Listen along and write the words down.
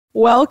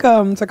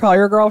Welcome to Call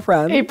Your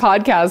Girlfriend. A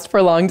podcast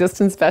for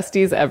long-distance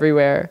besties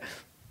everywhere.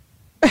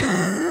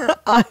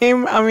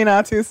 I'm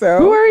Aminatu So.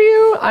 Who are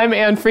you? I'm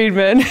Ann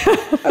Friedman.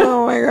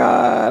 Oh my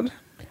God.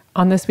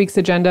 On this week's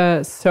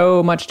agenda,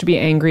 so much to be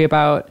angry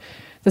about.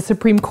 The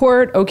Supreme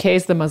Court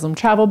okays the Muslim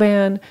travel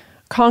ban.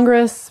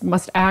 Congress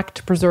must act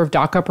to preserve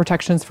DACA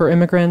protections for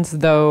immigrants,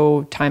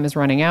 though time is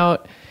running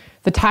out.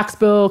 The tax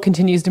bill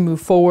continues to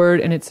move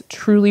forward, and it's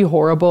truly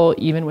horrible,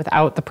 even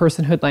without the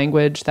personhood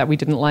language that we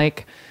didn't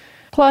like.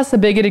 Plus, a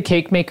bigoted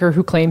cake maker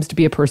who claims to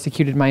be a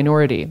persecuted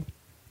minority.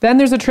 Then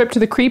there's a trip to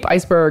the creep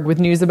iceberg with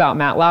news about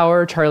Matt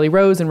Lauer, Charlie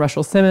Rose, and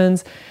Russell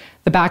Simmons.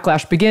 The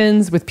backlash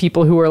begins with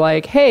people who are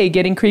like, hey,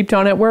 getting creeped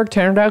on at work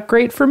turned out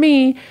great for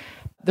me.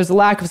 There's a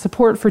lack of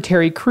support for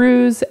Terry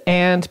Crews,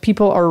 and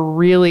people are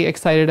really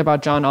excited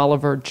about John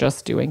Oliver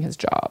just doing his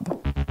job.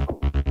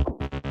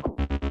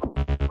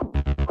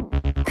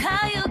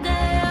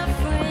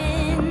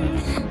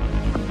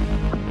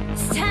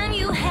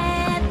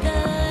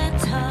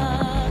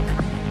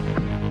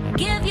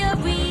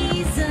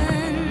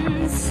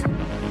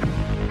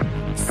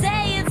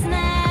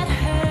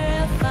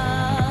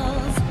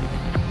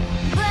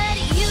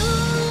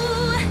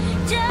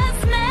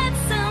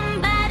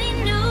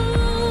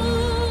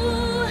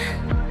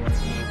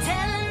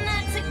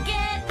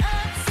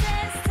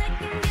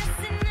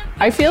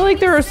 I feel like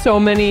there are so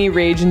many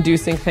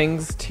rage-inducing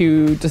things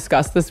to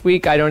discuss this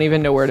week, I don't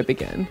even know where to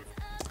begin.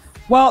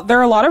 Well, there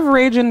are a lot of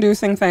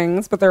rage-inducing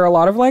things, but there are a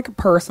lot of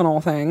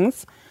personal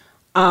things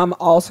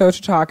also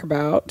to talk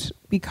about,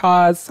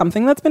 because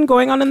something that's been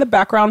going on in the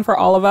background for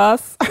all of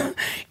us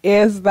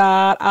is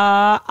that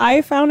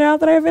I found out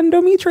that I have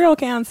endometrial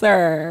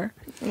cancer.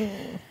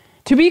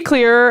 To be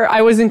clear,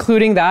 I was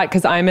including that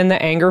because I'm in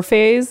the anger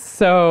phase.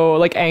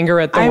 So, anger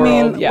at the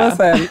world.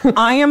 Listen,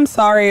 I am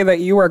sorry that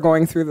you are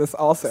going through this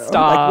also.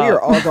 Stop. We are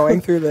all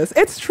going through this.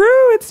 It's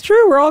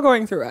true. We're all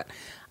going through it.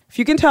 If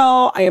you can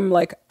tell, I am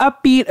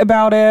upbeat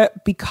about it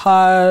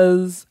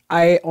because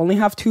I only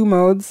have two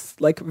modes,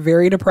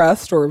 very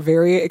depressed or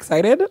very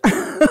excited.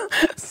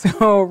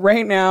 So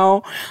right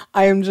now,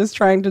 I am just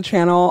trying to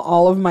channel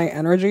all of my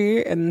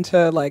energy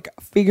into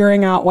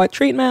figuring out what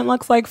treatment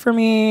looks like for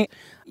me.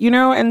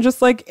 And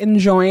just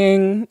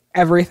enjoying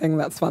everything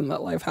that's fun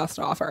that life has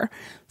to offer.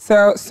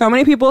 So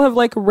many people have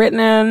written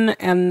in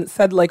and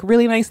said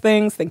really nice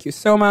things. Thank you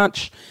so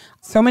much.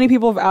 So many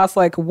people have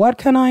asked what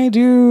can I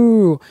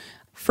do?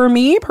 For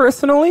me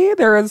personally,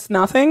 there is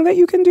nothing that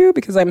you can do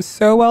because I'm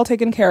so well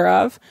taken care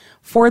of.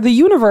 For the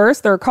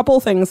universe, there are a couple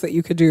things that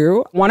you could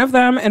do. One of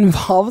them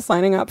involves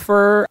signing up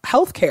for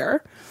healthcare.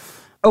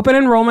 Open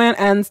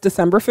enrollment ends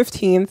December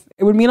 15th.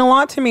 It would mean a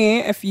lot to me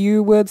if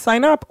you would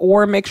sign up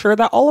or make sure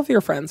that all of your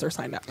friends are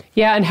signed up.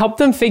 Yeah, and help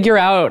them figure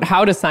out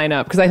how to sign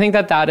up. Because I think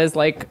that is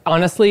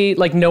honestly,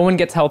 no one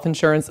gets health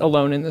insurance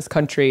alone in this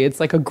country. It's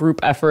a group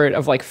effort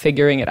of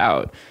figuring it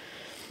out.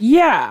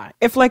 Yeah.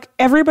 If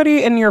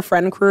everybody in your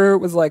friend crew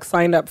was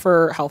signed up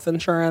for health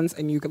insurance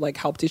and you could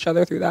helped each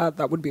other through that,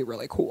 that would be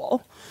really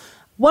cool.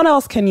 What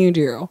else can you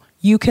do?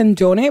 You can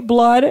donate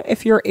blood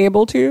if you're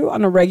able to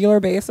on a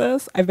regular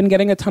basis. I've been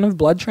getting a ton of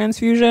blood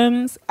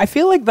transfusions. I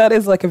feel that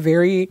is a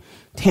very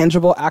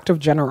tangible act of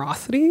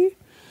generosity.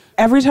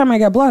 Every time I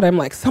get blood,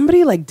 I'm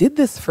somebody did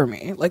this for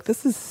me.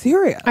 This is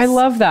serious. I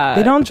love that.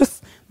 They don't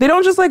just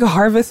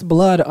harvest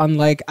blood on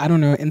I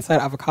don't know, inside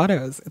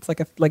avocados. It's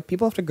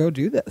people have to go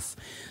do this.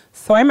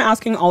 So I'm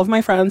asking all of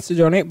my friends to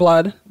donate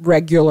blood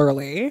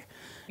regularly.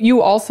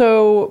 You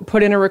also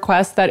put in a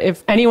request that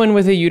if anyone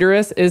with a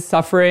uterus is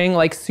suffering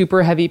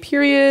super heavy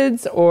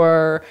periods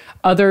or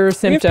other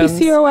symptoms,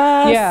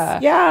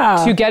 PCOS,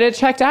 yeah, to get it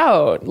checked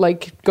out.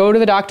 Go to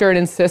the doctor and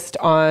insist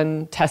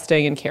on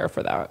testing and care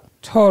for that.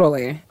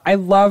 Totally. I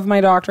love my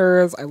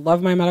doctors. I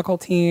love my medical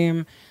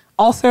team.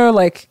 Also,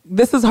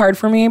 this is hard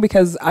for me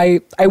because I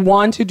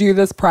want to do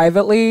this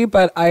privately,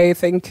 but I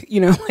think,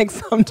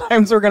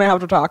 sometimes we're going to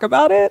have to talk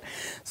about it.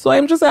 So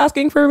I'm just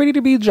asking for everybody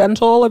to be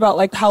gentle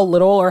about how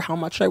little or how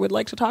much I would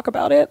like to talk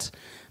about it,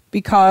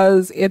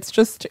 because it's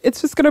just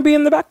going to be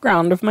in the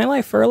background of my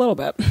life for a little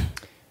bit.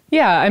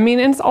 Yeah, and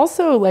it's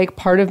also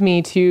part of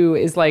me too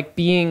is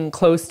being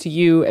close to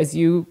you as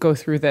you go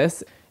through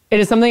this. It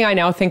is something I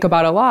now think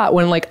about a lot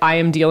when I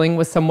am dealing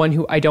with someone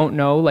who I don't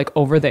know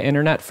over the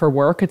internet for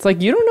work. It's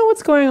you don't know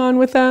what's going on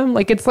with them.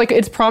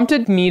 It's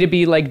prompted me to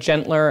be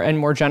gentler and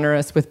more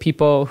generous with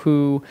people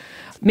who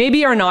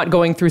maybe are not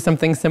going through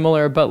something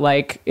similar, but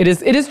it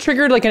is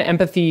triggered an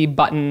empathy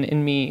button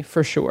in me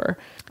for sure.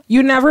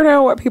 You never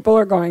know what people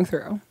are going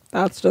through.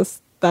 That's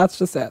just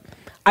it.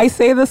 I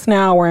say this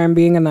now where I'm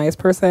being a nice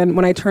person.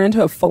 When I turn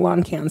into a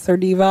full-on cancer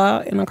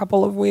diva in a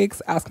couple of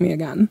weeks, ask me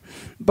again.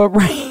 But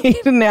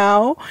right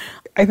now,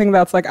 I think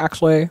that's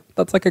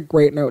that's a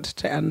great note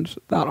to end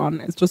that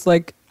on. It's just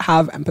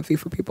have empathy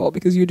for people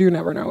because you do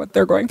never know what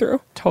they're going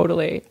through.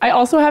 Totally. I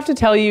also have to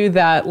tell you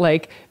that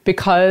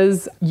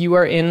because you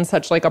are in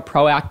such a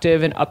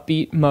proactive and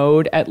upbeat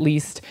mode, at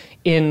least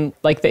in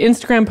the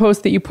Instagram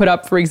post that you put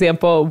up, for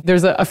example,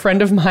 there's a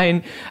friend of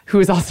mine who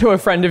is also a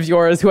friend of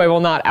yours who I will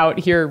not out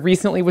here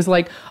recently was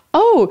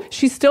oh,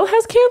 she still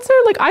has cancer?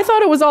 Like, I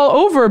thought it was all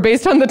over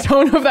based on the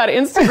tone of that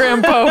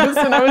Instagram post.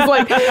 And I was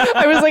like,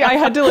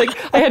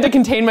 I had to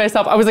contain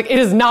myself. I was like, it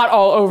is not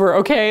all over,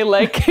 okay?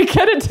 Like,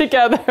 get it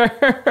together.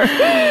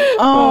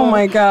 Oh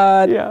my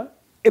God. Yeah.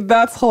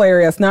 That's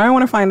hilarious. Now I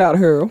want to find out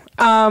who.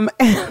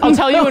 I'll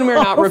tell you when we're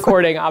not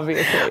recording,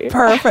 obviously.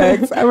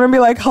 Perfect. I'm going to be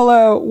like,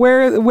 hello,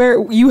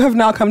 where you have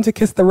now come to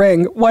kiss the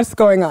ring. What's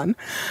going on?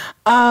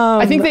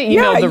 I think they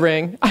emailed the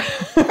ring.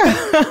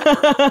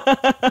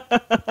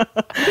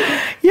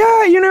 Yeah,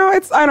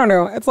 I don't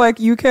know. It's like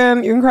you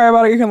can cry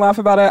about it, you can laugh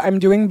about it. I'm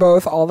doing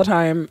both all the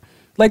time.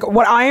 Like,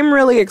 what I'm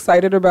really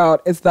excited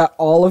about is that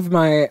all of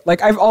my,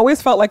 like, I've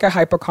always felt like a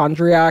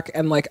hypochondriac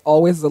and like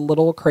always a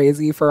little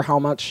crazy for how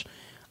much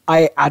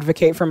I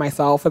advocate for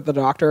myself at the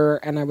doctor.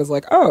 And I was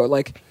like, oh,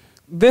 like,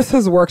 this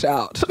has worked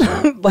out.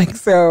 Like,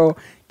 so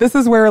this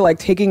is where like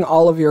taking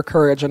all of your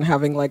courage and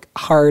having like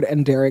hard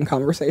and daring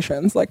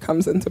conversations like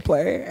comes into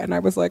play. And I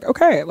was like,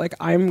 okay, like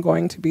I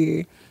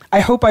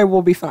hope I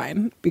will be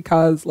fine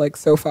because like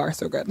so far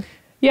so good.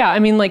 Yeah, I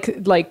mean,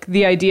 like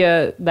the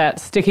idea that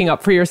sticking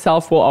up for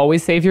yourself will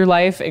always save your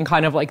life in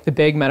kind of like the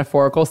big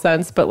metaphorical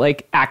sense, but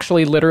like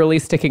actually literally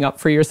sticking up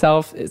for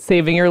yourself,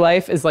 saving your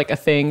life is like a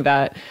thing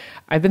that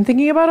I've been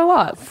thinking about a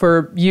lot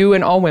for you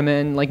and all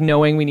women, like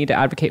knowing we need to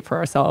advocate for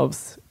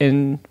ourselves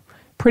in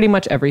pretty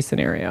much every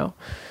scenario.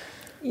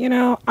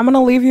 I'm going to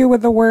leave you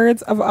with the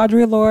words of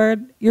Audre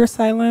Lorde, your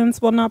silence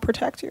will not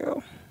protect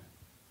you.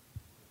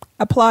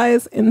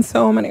 Applies in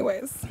so many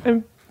ways.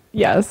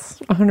 Yes,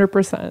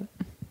 100%.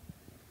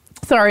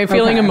 Sorry, I'm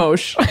feeling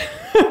emotional.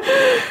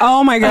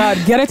 Oh my God,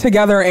 get it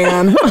together,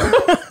 Anne.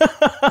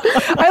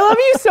 I love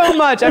you so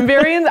much. I'm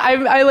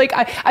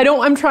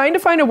I'm trying to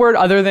find a word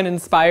other than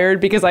inspired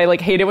because I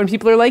like hate it when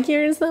people are like,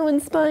 you're so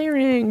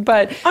inspiring.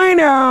 But I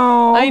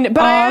know.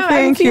 But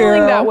I'm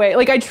feeling that way.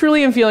 Like I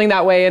truly am feeling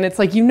that way. And it's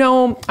like,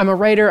 I'm a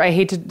writer. I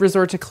hate to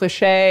resort to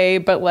cliche,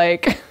 but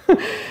like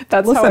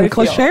that's how I feel.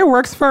 Cliche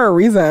works for a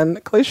reason.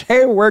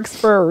 Cliche works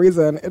for a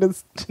reason. It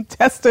is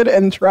tested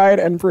and tried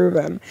and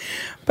proven.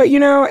 But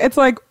it's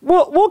like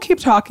we'll keep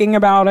talking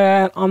about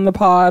it on the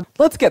pod.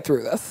 Let's get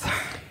through this.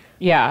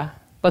 Yeah,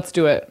 let's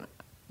do it.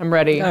 I'm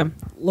ready. Yeah,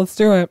 let's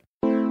do it.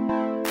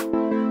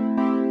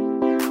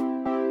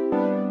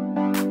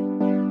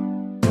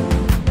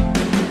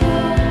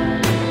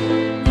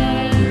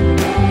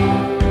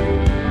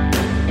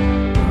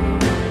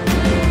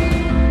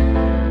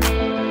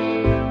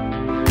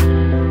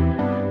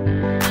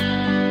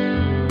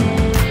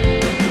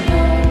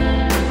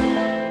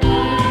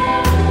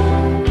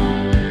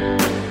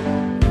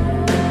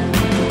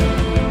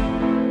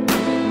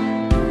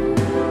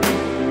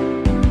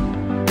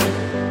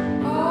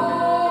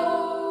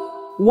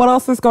 What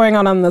else is going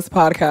on this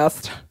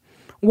podcast?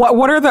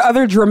 What are the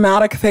other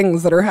dramatic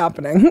things that are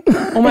happening?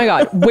 Oh my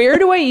God. Where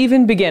do I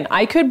even begin?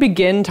 I could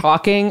begin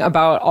talking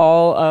about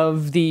all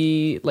of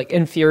the like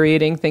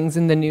infuriating things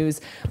in the news.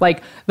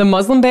 Like the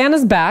Muslim ban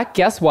is back.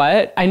 Guess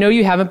what? I know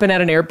you haven't been at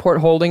an airport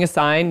holding a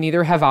sign.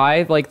 Neither have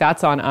I. Like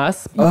that's on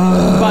us.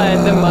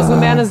 But the Muslim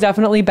ban is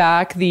definitely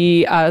back.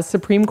 The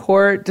Supreme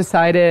Court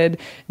decided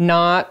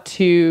not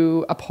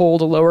to uphold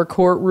a lower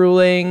court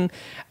ruling,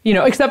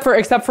 except for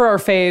our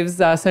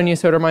faves, Sonia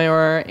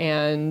Sotomayor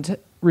and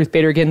Ruth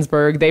Bader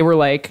Ginsburg. They were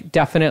like,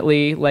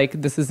 definitely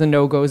like, this is a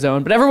no-go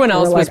zone. But everyone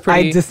else was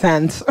pretty... I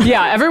dissent.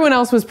 Yeah, everyone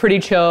else was pretty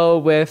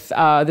chill with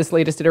this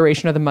latest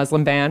iteration of the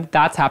Muslim ban.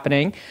 That's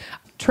happening.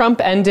 Trump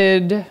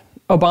ended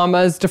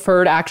Obama's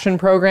Deferred Action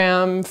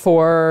Program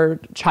for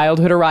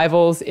childhood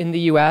arrivals in the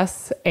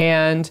U.S.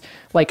 and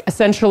like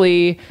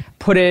essentially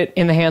put it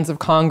in the hands of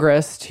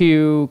Congress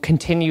to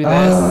continue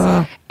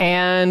this.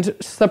 And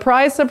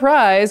surprise,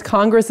 surprise,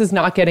 Congress is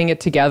not getting it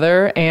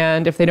together.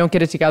 And if they don't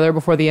get it together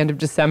before the end of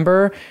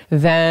December,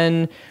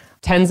 then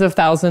tens of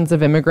thousands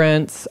of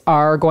immigrants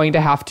are going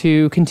to have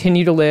to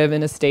continue to live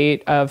in a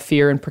state of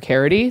fear and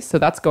precarity. So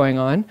that's going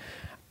on.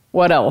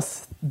 What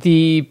else?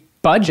 The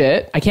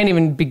budget. I can't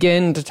even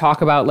begin to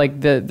talk about like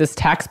this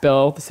tax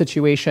bill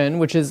situation,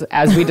 which is,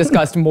 as we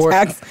discussed, more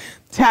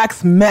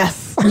tax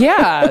mess.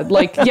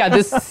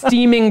 This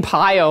steaming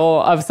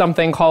pile of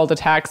something called a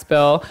tax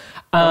bill.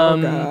 Oh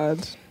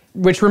God.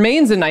 Which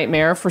remains a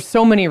nightmare for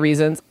so many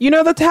reasons.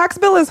 The tax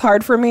bill is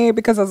hard for me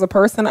because as a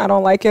person, I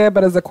don't like it,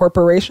 but as a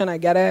corporation, I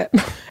get it.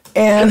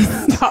 And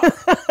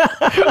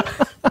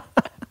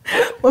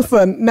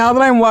listen, now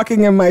that I'm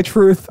walking in my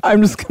truth,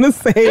 I'm just going to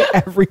say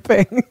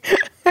everything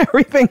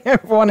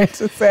I've wanted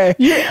to say.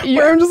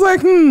 Where I'm just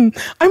like,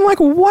 I'm like,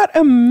 what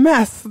a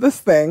mess, this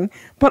thing.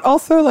 But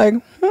also like,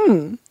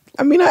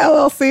 Amina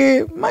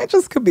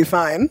LLC could be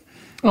fine.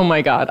 Oh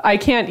my God. I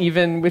can't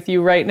even with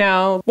you right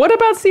now. What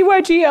about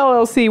CYG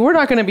LLC? We're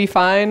not going to be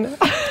fine.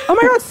 Oh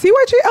my God,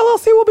 CYG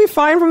LLC will be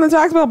fine from the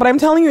tax bill, but I'm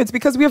telling you, it's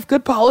because we have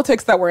good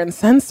politics that we're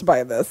incensed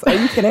by this. Are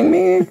you kidding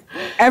me?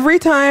 Every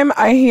time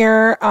I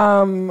hear,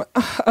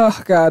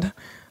 oh God,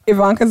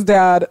 Ivanka's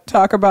dad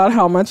talk about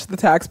how much the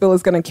tax bill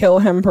is going to kill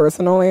him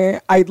personally,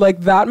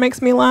 that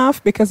makes me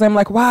laugh because I'm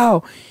like,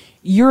 wow,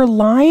 your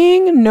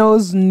lying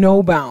knows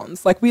no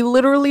bounds. Like, we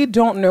literally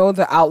don't know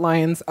the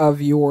outlines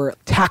of your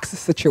tax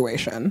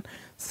situation.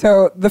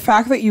 So the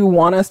fact that you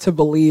want us to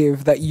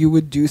believe that you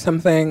would do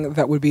something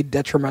that would be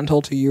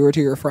detrimental to you or to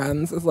your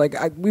friends is like,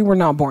 we were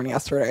not born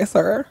yesterday,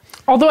 sir.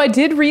 Although I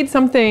did read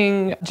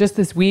something just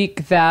this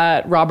week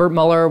that Robert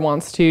Mueller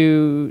wants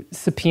to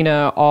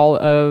subpoena all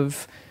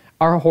of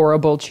our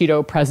horrible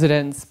Cheeto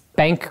president's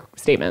bank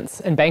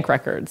statements and bank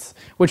records,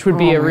 which would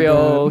be a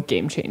real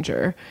game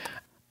changer.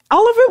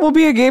 All of it will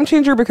be a game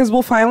changer because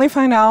we'll finally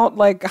find out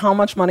like how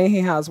much money he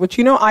has, which,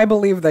 you know, I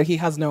believe that he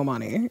has no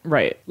money.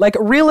 Right. Like,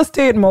 real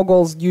estate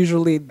moguls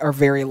usually are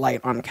very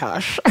light on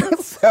cash.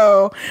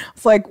 So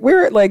it's like,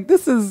 we're like,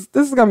 this is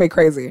gonna be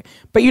crazy.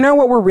 But you know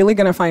what we're really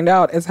gonna find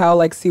out is how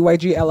like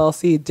CYG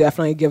LLC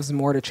definitely gives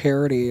more to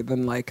charity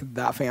than like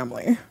that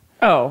family.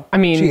 Oh, I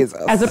mean, Jesus.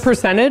 As a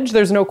percentage,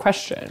 there's no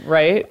question,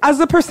 right?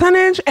 As a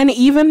percentage, and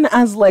even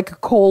as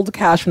like cold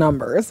cash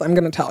numbers, I'm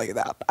going to tell you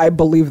that. I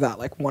believe that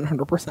like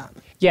 100%.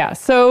 Yeah.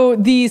 So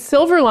the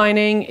silver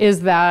lining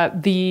is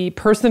that the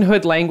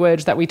personhood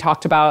language that we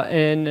talked about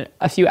in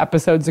a few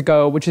episodes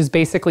ago, which is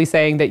basically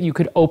saying that you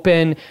could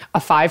open a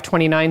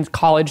 529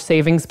 college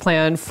savings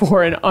plan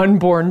for an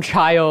unborn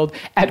child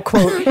at,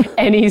 quote,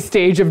 any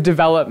stage of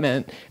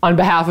development on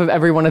behalf of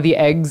every one of the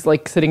eggs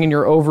like sitting in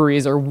your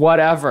ovaries or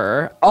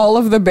whatever. All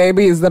of the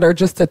babies that are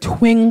just a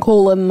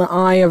twinkle in the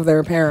eye of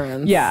their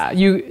parents. Yeah,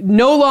 you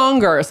no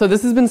longer, so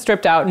this has been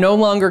stripped out, no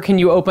longer can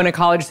you open a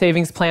college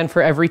savings plan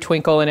for every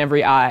twinkle in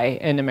every eye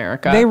in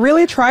America. They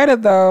really tried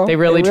it, though. They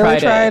really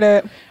tried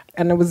it.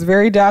 And it was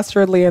very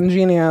dastardly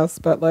ingenious,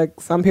 but like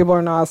some people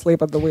are not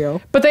asleep at the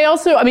wheel. But they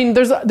also, I mean,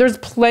 there's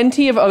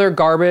plenty of other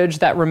garbage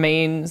that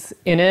remains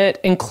in it,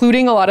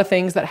 including a lot of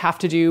things that have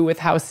to do with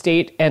how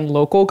state and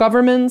local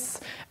governments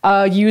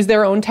use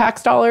their own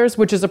tax dollars,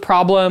 which is a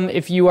problem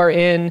if you are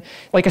in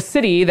like a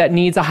city that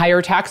needs a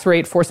higher tax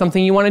rate for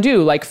something you want to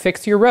do, like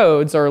fix your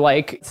roads or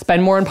like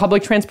spend more on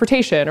public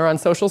transportation or on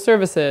social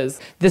services.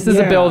 This is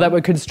a bill that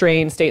would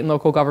constrain state and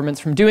local governments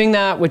from doing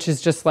that, which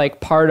is just like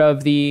part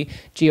of the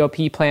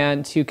GOP plan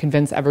to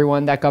convince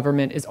everyone that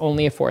government is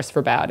only a force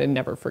for bad and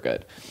never for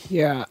good.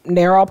 Yeah.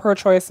 NARAL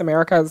Pro-Choice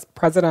America's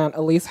president,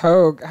 Elise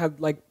Hogue, had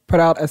like put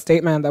out a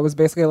statement that was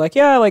basically like,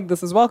 yeah, like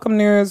this is welcome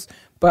news,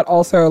 but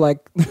also like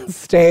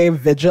stay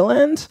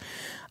vigilant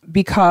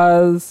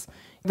because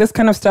this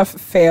kind of stuff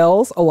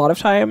fails a lot of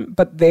time,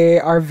 but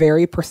they are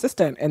very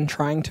persistent in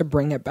trying to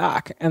bring it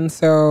back. And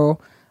so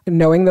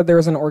knowing that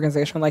there's an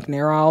organization like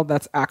NARAL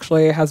that's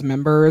actually has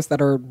members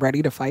that are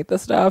ready to fight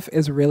this stuff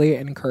is really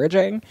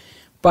encouraging.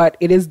 But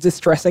it is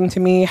distressing to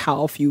me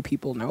how few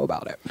people know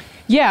about it.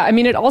 Yeah, I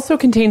mean, it also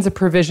contains a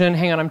provision.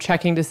 Hang on, I'm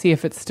checking to see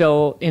if it's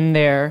still in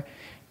there.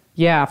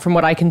 Yeah, from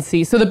what I can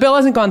see. So the bill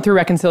hasn't gone through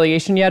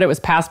reconciliation yet. It was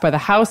passed by the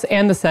House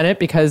and the Senate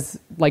because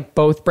like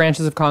both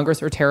branches of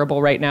Congress are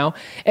terrible right now.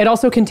 It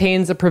also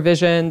contains a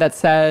provision that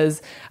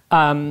says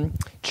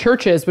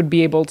churches would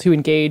be able to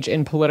engage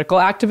in political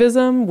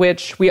activism,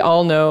 which we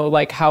all know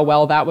like how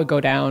well that would go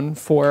down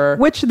for.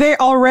 Which they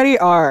already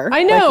are.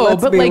 I know,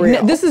 but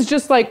like this is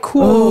just like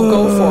cool,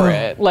 go for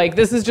it. Like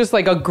this is just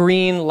like a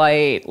green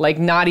light, like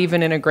not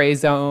even in a gray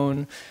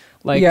zone.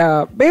 Like,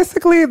 yeah,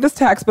 basically, this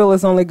tax bill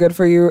is only good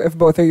for you if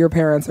both of your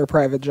parents are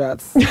private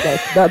jets. Like,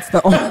 that's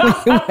the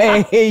only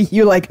way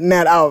you like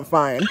net out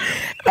fine.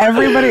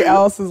 Everybody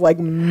else is like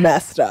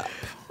messed up.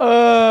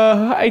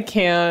 I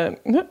can't.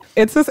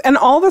 It's this, and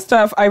all the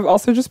stuff. I've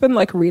also just been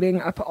like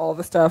reading up all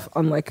the stuff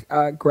on like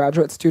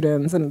graduate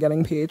students and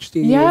getting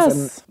PhDs.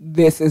 Yes. And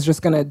this is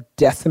just going to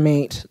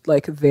decimate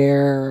like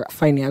their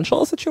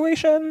financial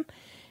situation.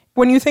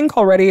 When you think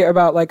already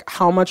about like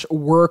how much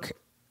work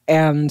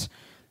and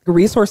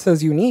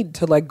resources you need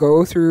to like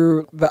go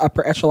through the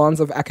upper echelons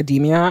of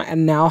academia,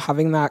 and now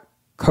having that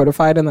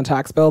codified in the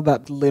tax bill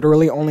that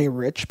literally only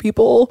rich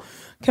people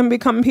can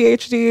become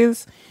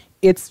PhDs,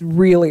 it's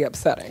really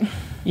upsetting.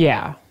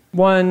 Yeah,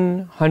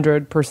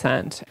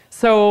 100%.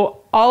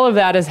 So all of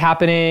that is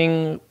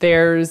happening.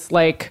 There's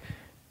like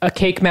a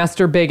cake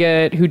master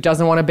bigot who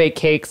doesn't want to bake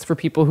cakes for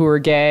people who are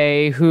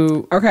gay,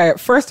 who... Okay,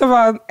 first of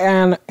all,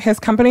 and his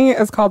company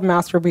is called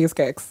Masterpiece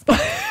Cakes.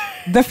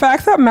 The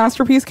fact that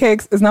Masterpiece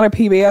Cakes is not a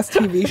PBS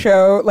TV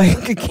show,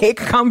 like a cake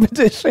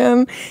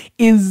competition,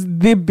 is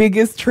the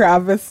biggest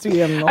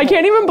travesty in the I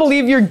can't even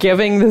believe you're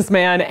giving this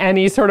man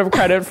any sort of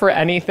credit for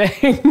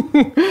anything.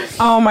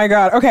 Oh my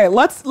God. Okay,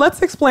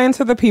 let's explain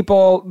to the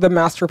people the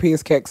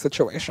Masterpiece Cake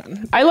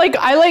situation. I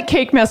like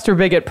Cake Master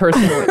Bigot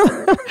personally.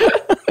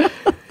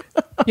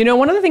 You know,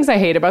 one of the things I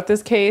hate about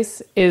this case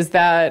is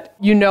that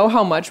you know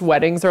how much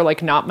weddings are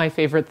like not my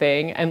favorite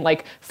thing, and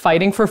like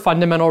fighting for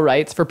fundamental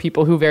rights for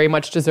people who very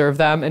much deserve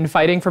them and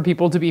fighting for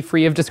people to be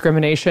free of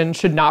discrimination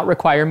should not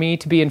require me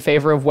to be in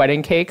favor of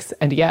wedding cakes.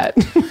 And yet.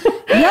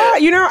 Yeah,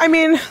 you know, I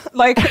mean,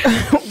 like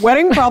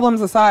wedding problems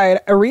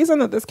aside, a reason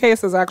that this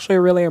case is actually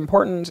really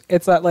important,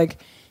 it's that like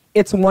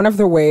it's one of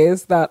the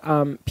ways that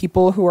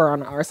people who are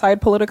on our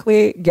side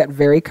politically get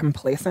very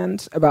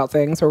complacent about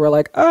things where we're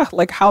like,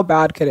 like how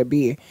bad could it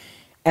be?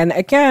 And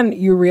again,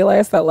 you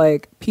realize that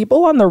like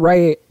people on the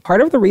right,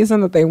 part of the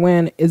reason that they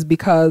win is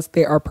because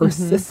they are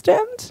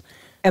persistent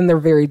and they're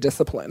very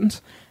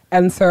disciplined.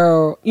 And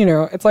so, you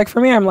know, it's like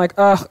for me, I'm like,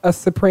 ugh, a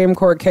Supreme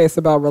Court case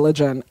about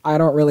religion. I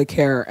don't really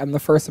care. And the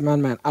First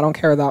Amendment, I don't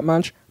care that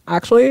much.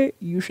 Actually,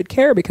 you should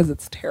care because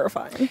it's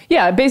terrifying.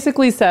 Yeah, it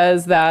basically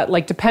says that,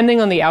 like,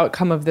 depending on the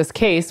outcome of this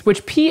case,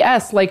 which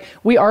P.S., like,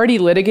 we already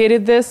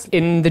litigated this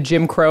in the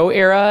Jim Crow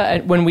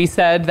era when we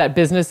said that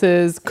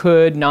businesses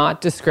could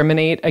not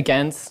discriminate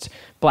against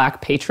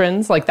Black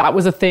patrons. Like, that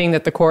was a thing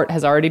that the court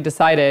has already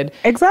decided.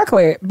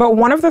 Exactly. But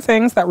one of the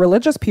things that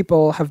religious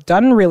people have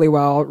done really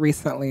well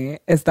recently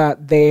is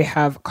that they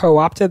have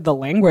co-opted the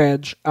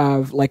language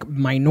of, like,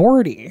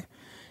 minority.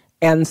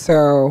 And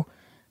so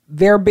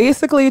they're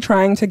basically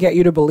trying to get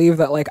you to believe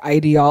that like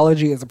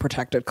ideology is a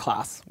protected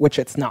class, which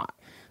it's not.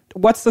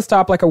 What's to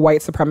stop like a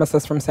white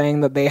supremacist from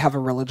saying that they have a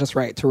religious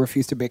right to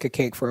refuse to bake a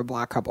cake for a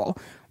Black couple?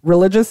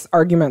 Religious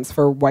arguments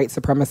for white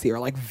supremacy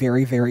are like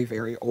very, very,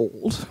 very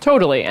old.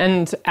 Totally.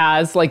 And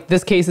as like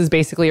this case is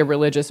basically a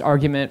religious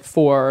argument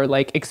for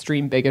like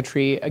extreme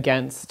bigotry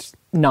against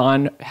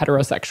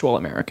non-heterosexual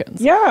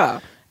Americans. Yeah.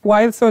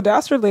 Why it's so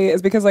dastardly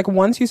is because like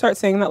once you start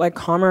saying that like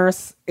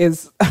commerce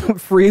is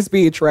free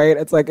speech, right?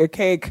 It's like a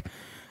cake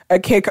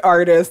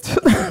artist,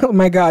 oh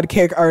my God,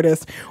 cake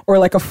artist, or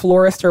like a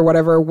florist or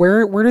whatever.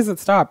 Where does it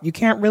stop? You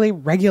can't really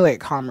regulate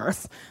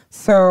commerce.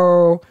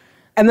 So,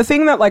 and the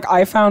thing that like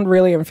I found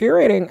really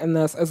infuriating in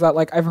this is that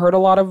like I've heard a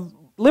lot of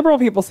liberal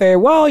people say,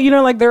 well, you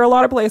know, like there are a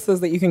lot of places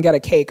that you can get a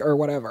cake or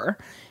whatever.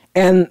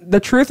 And the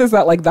truth is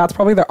that like that's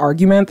probably the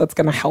argument that's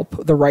going to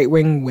help the right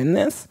wing win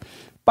this.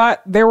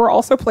 But there were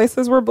also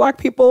places where Black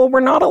people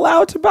were not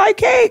allowed to buy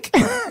cake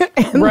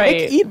and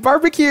like eat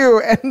barbecue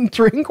and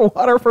drink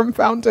water from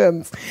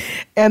fountains.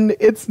 And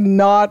it's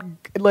not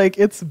like,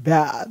 it's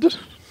bad.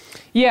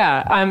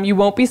 Yeah. You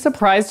won't be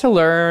surprised to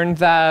learn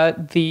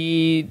that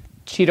the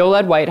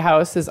Cheeto-led White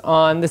House is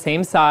on the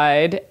same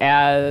side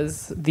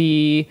as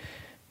the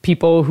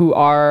people who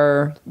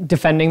are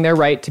defending their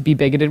right to be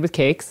bigoted with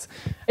cakes.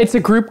 It's a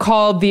group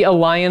called the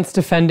Alliance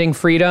Defending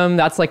Freedom.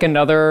 That's like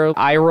another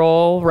eye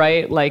roll,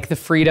 right? Like the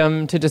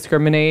freedom to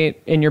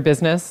discriminate in your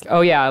business. Oh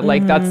yeah,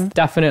 like that's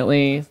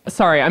definitely,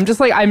 sorry, I'm just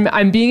like,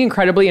 I'm being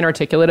incredibly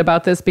inarticulate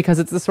about this because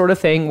it's the sort of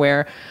thing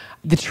where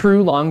the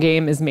true long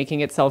game is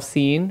making itself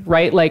seen,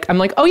 right? Like, I'm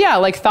like, oh yeah,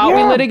 like thought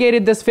we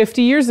litigated this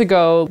 50 years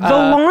ago. The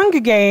long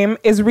game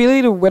is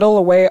really to whittle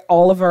away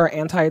all of our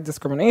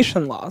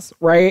anti-discrimination laws,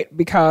 right?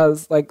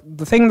 Because like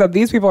the thing that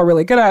these people are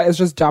really good at is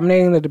just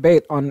dominating the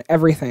debate on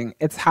everything.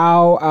 It's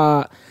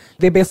how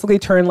they basically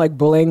turn like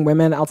bullying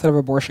women outside of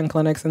abortion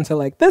clinics into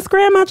like, this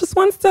grandma just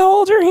wants to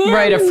hold your hand.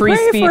 Right, a free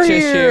speech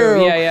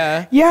issue.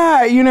 Yeah.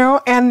 Yeah, you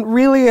know, and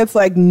really it's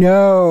like,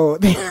 no,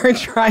 they are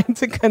trying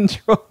to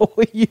control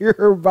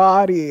your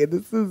body.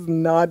 This is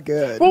not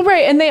good. Well,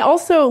 right. And they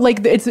also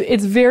like,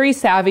 it's very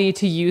savvy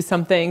to use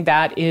something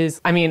that is,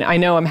 I mean, I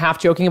know I'm half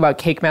joking about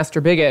Cake Master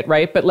Bigot,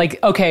 right? But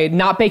like, okay,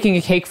 not baking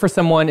a cake for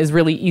someone is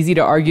really easy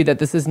to argue that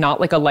this is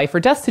not like a life or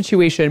death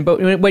situation.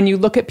 But when you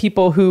look at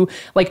people who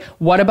like,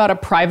 what about a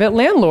private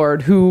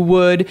landlord who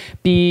would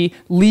be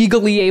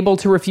legally able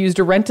to refuse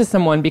to rent to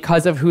someone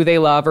because of who they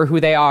love or who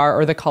they are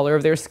or the color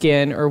of their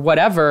skin or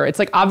whatever? It's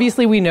like,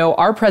 obviously we know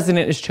our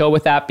president is chill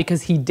with that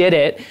because he did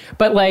it.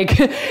 But like,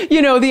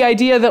 you know, the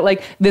idea that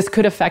like this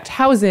could affect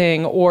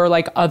housing or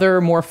like other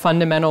more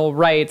fundamental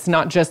rights,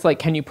 not just like,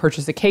 can you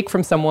purchase a cake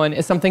from someone,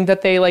 is something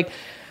that they like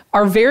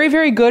are very,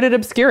 very good at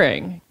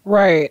obscuring.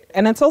 Right.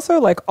 And it's also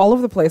like all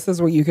of the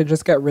places where you could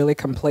just get really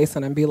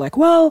complacent and be like,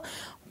 well,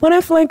 what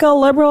if like a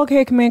liberal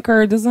cake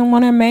maker doesn't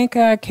want to make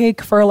a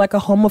cake for like a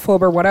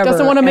homophobe or whatever?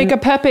 Doesn't want to make a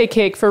Pepe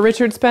cake for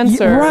Richard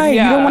Spencer. Right.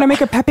 Yeah. You don't want to make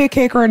a Pepe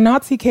cake or a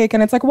Nazi cake.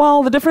 And it's like,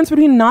 well, the difference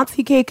between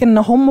Nazi cake and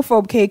the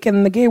homophobe cake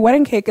and the gay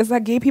wedding cake is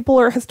that gay people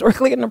are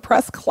historically an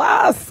oppressed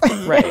class.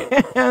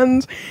 Right.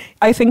 And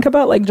I think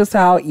about like just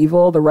how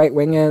evil the right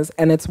wing is.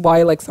 And it's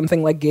why like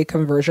something like gay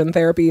conversion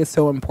therapy is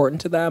so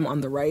important to them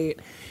on the right,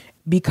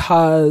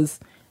 because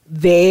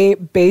they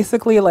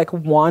basically like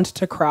want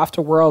to craft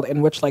a world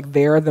in which like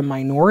they're the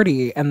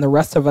minority and the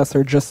rest of us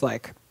are just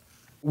like,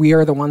 we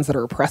are the ones that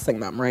are oppressing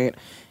them, right?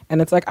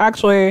 And it's like,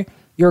 actually,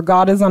 your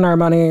God is on our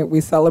money.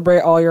 We celebrate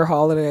all your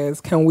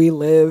holidays. Can we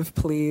live,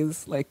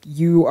 please? Like,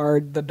 you are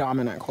the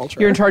dominant culture.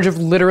 You're in charge of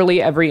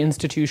literally every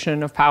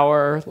institution of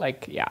power.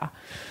 Like, yeah.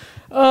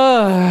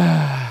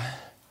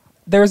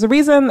 There's a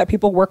reason that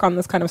people work on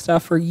this kind of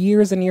stuff for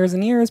years and years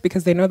and years,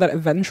 because they know that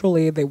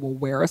eventually they will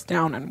wear us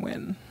down and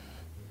win.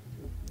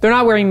 They're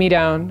not wearing me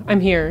down. I'm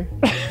here.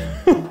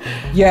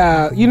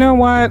 Yeah, you know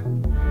what?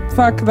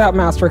 Fuck that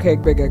Master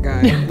Cake Bigot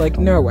guy. Like,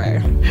 no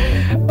way.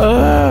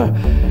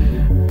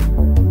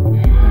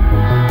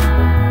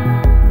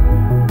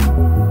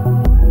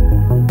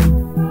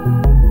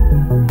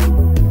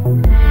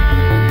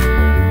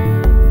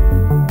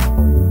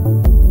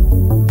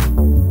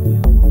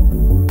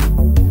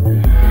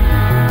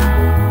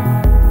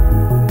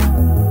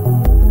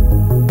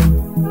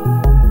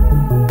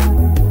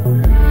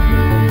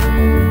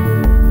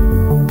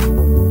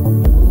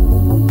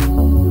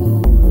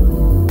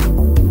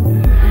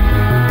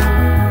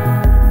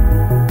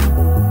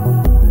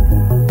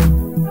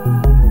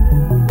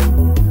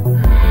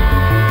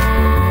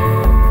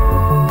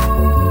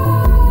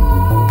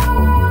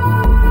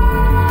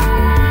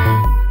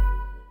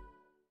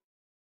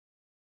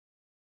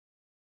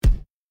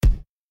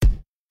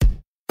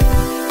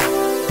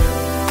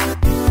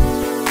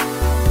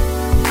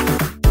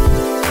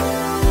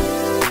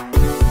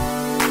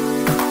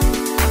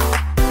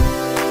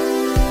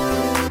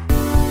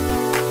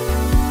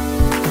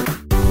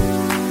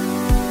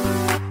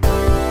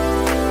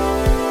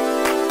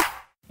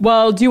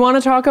 Well, do you want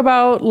to talk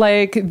about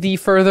like the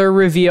further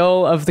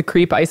reveal of the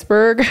creep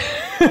iceberg?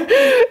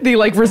 The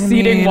like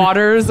receding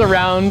waters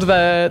around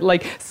the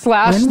like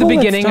slash the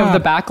beginning of the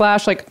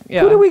backlash. Like,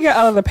 yeah. Who do we get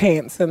out of the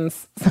paint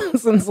since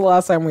the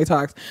last time we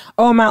talked?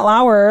 Oh, Matt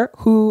Lauer,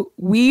 who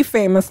we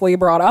famously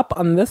brought up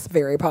on this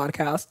very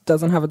podcast,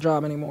 doesn't have a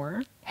job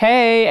anymore.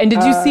 Hey, and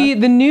did you see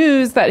the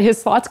news that his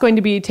slot's going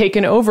to be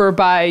taken over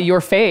by your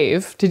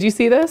fave? Did you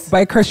see this?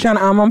 By Christian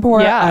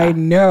Amanpour? Yeah. I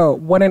know.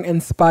 What an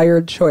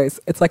inspired choice.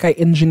 It's like I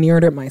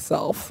engineered it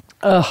myself.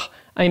 Ugh,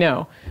 I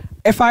know.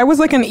 If I was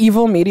like an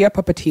evil media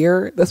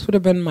puppeteer, this would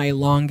have been my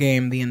long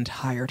game the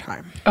entire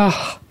time.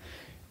 Ugh.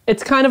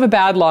 It's kind of a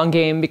bad long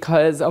game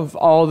because of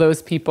all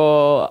those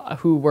people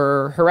who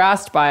were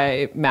harassed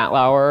by Matt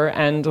Lauer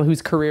and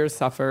whose careers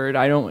suffered.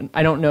 I don't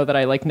know that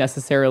I like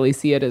necessarily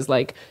see it as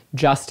like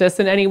justice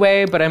in any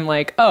way, but I'm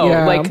like,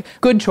 like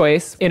good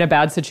choice in a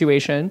bad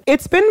situation.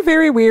 It's been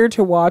very weird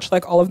to watch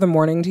like all of the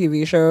morning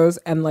TV shows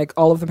and like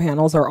all of the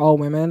panels are all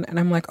women. And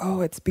I'm like,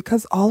 oh, it's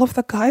because all of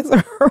the guys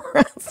are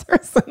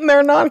harassers and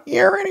they're not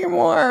here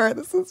anymore.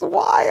 This is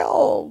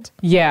wild.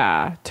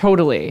 Yeah,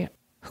 totally.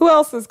 Who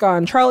else is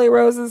gone? Charlie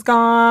Rose is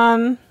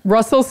gone.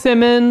 Russell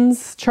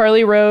Simmons,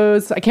 Charlie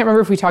Rose. I can't remember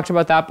if we talked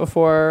about that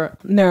before.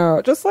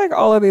 No, just like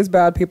all of these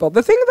bad people.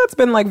 The thing that's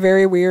been like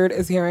very weird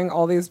is hearing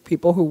all these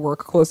people who work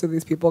close to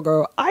these people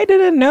go, I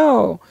didn't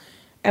know.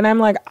 And I'm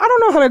like, I don't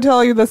know how to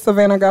tell you this,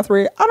 Savannah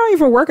Guthrie. I don't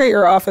even work at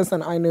your office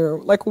and I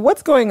knew. Like,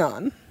 what's going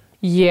on?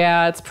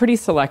 Yeah, it's pretty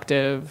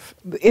selective.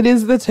 It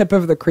is the tip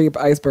of the creep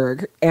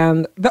iceberg.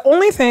 And the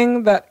only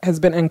thing that has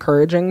been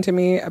encouraging to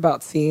me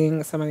about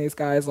seeing some of these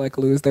guys like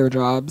lose their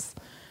jobs,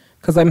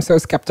 because I'm so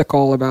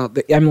skeptical about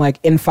I'm like,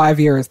 in 5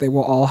 years, they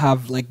will all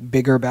have like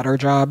bigger, better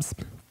jobs.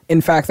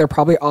 In fact, they're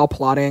probably all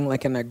plotting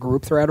like in a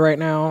group thread right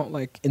now,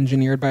 like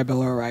engineered by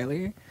Bill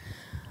O'Reilly.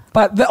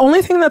 But the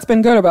only thing that's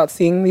been good about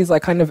seeing these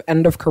like kind of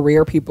end of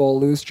career people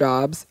lose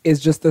jobs is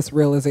just this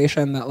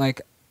realization that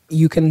like,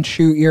 you can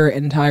shoot your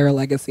entire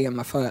legacy in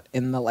the foot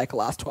in the like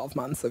last 12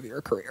 months of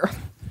your career.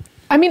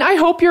 I mean, I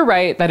hope you're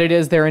right that it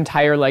is their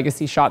entire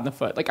legacy shot in the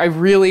foot. Like, I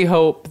really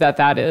hope that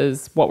that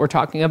is what we're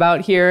talking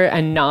about here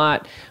and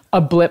not a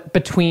blip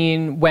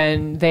between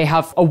when they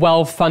have a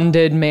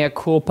well-funded mea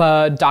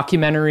culpa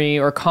documentary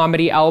or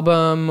comedy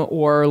album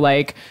or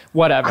like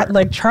whatever.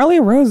 Like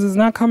Charlie Rose is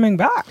not coming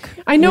back.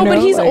 I know, but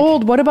he's like,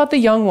 old. What about the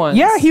young ones?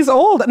 Yeah, he's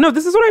old. No,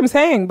 this is what I'm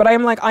saying. But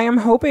I'm like, I am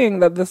hoping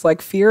that this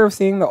like fear of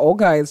seeing the old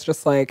guys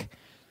just like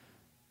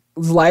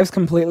lives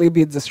completely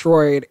be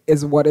destroyed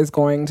is what is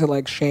going to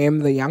like shame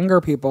the younger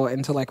people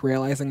into like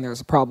realizing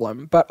there's a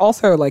problem. But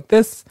also like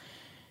this,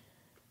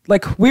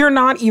 like we're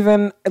not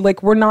even at like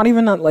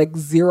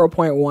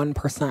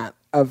 0.1%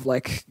 of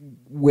like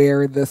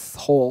where this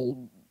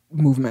whole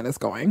movement is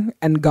going,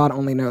 and God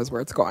only knows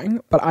where it's going.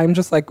 But I'm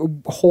just like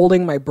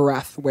holding my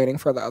breath waiting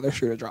for the other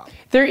shoe to drop.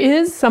 There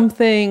is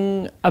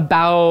something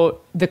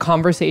about the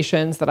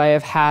conversations that I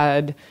have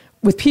had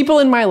with people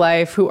in my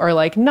life who are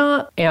like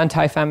not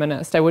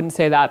anti-feminist, I wouldn't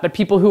say that, but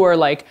people who are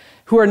like,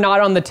 who are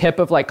not on the tip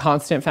of like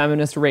constant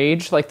feminist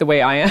rage, like the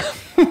way I am.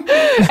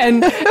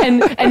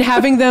 and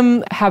having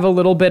them have a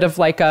little bit of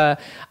like a,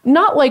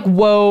 not like,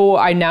 whoa,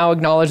 I now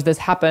acknowledge this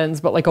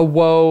happens, but like a,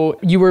 whoa,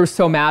 you were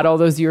so mad all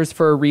those years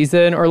for a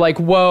reason, or like,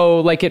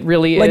 whoa, like it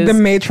really like is. Like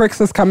the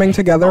Matrix is coming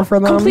together for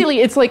them.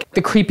 Completely. It's like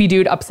the creepy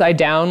dude upside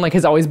down, like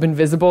has always been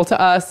visible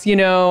to us, you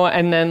know,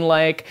 and then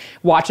like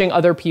watching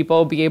other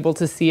people be able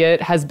to see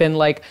it has been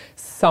like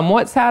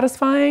somewhat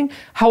satisfying.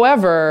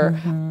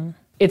 However,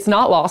 it's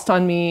not lost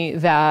on me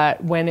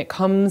that when it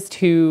comes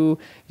to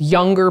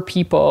younger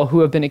people who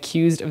have been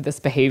accused of this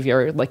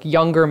behavior, like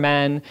younger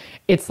men,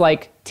 it's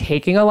like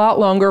taking a lot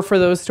longer for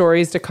those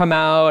stories to come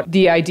out.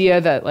 The idea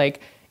that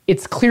like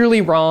it's clearly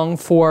wrong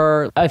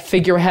for a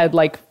figurehead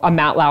like a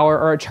Matt Lauer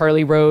or a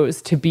Charlie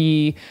Rose to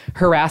be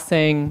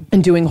harassing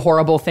and doing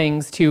horrible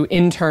things to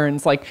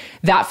interns. Like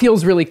that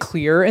feels really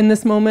clear in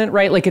this moment,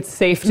 right? Like it's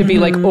safe to be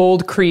like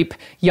old creep,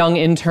 young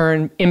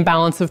intern,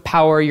 imbalance of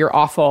power, you're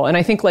awful. And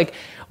I think like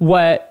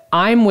what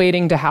I'm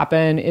waiting to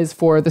happen is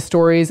for the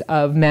stories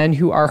of men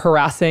who are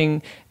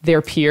harassing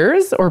their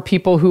peers or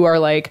people who are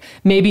like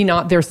maybe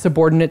not their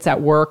subordinates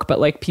at work, but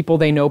like people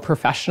they know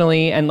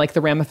professionally, and like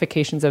the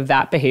ramifications of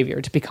that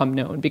behavior to become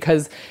known.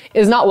 Because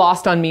it's not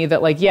lost on me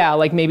that like, yeah,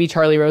 like maybe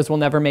Charlie Rose will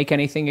never make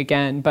anything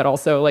again, but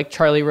also like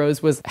Charlie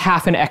Rose was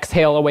half an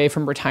exhale away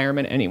from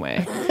retirement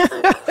anyway.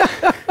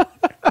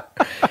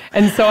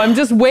 And so I'm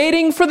just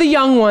waiting for the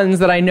young ones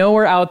that I know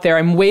are out there.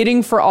 I'm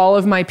waiting for all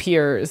of my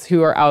peers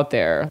who are out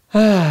there.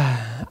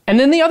 And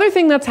then the other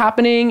thing that's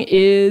happening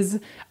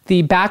is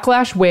the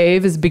backlash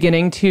wave is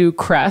beginning to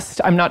crest.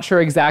 I'm not sure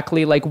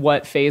exactly like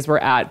what phase we're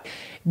at.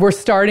 We're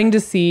starting to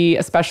see,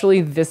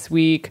 especially this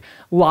week,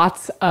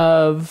 lots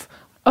of,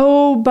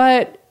 oh,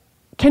 but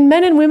can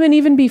men and women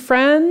even be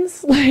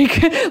friends?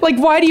 Like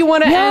why do you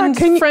want to end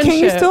friendship?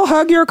 Can you still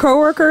hug your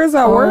coworkers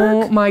at work?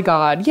 Oh my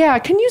God. Yeah.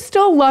 Can you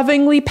still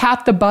lovingly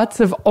pat the butts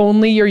of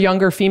only your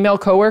younger female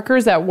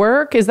coworkers at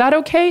work? Is that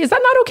okay? Is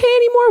that not okay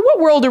anymore? What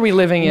world are we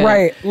living in?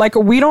 Right. Like,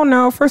 we don't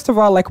know, first of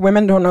all, like,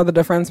 women don't know the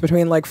difference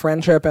between like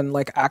friendship and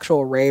like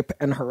actual rape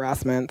and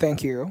harassment.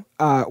 Thank you.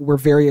 We're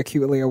very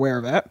acutely aware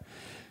of it.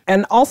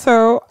 And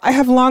also, I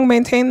have long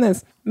maintained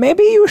this.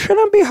 Maybe you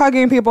shouldn't be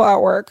hugging people at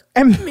work,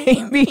 and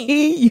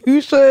maybe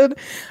you should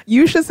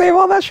save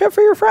all that shit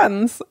for your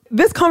friends.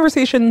 This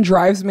conversation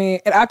drives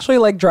me, it actually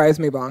like drives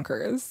me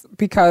bonkers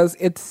because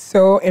it's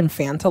so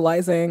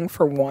infantilizing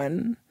for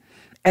one,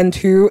 and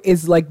two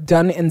is like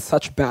done in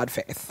such bad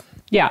faith.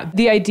 Yeah,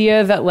 the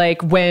idea that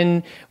like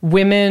when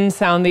women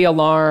sound the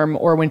alarm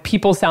or when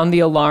people sound the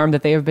alarm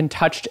that they have been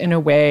touched in a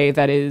way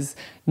that is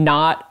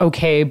not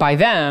okay by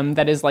them,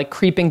 that is like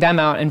creeping them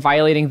out and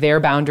violating their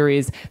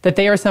boundaries, that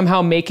they are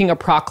somehow making a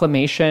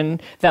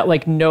proclamation that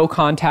like no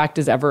contact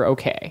is ever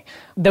okay.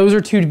 Those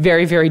are two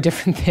very, very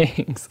different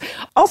things.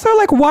 Also,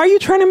 like, why are you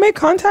trying to make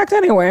contact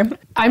anyway?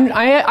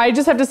 I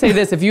just have to say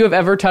this. If you have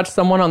ever touched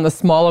someone on the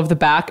small of the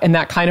back in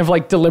that kind of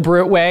like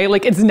deliberate way,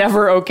 like it's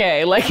never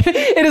okay. Like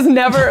it is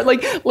never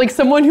like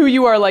someone who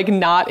you are like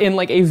not in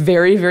like a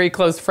very, very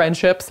close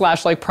friendship /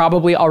 like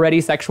probably already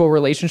sexual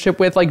relationship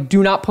with, like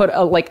do not put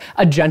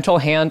a gentle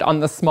hand on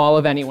the small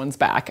of anyone's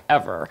back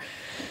ever.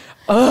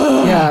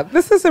 Ugh. Yeah,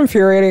 this is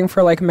infuriating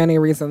for like many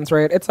reasons,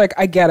 right? It's like,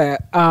 I get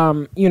it.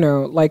 You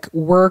know, like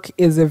work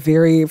is a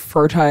very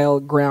fertile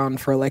ground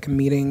for like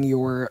meeting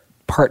your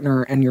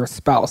partner and your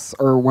spouse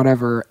or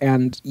whatever.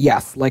 And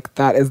yes, like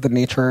that is the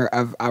nature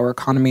of our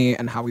economy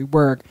and how we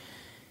work.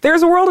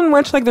 There's a world in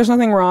which like there's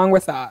nothing wrong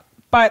with that.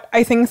 But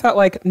I think that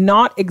like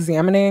not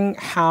examining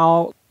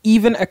how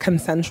even a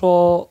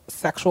consensual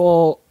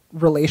sexual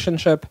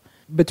relationship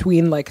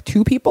between like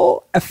two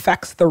people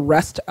affects the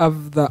rest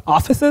of the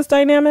office's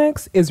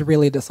dynamics is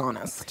really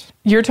dishonest.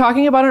 You're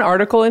talking about an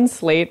article in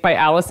Slate by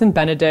Allison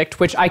Benedict,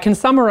 which I can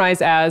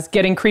summarize as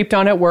getting creeped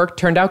on at work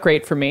turned out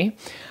great for me.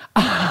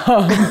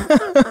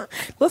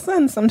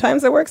 Listen,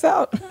 sometimes it works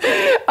out.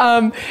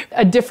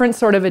 A different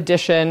sort of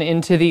addition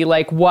into the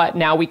like, what,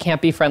 now we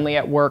can't be friendly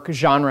at work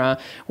genre,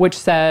 which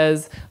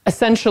says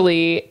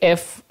essentially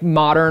if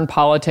modern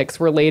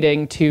politics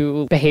relating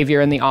to behavior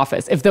in the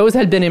office, if those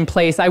had been in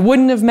place, I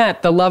wouldn't have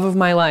met the love of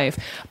my life.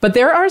 But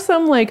there are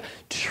some like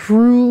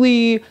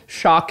truly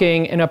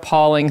shocking and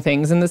appalling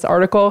things in this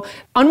article.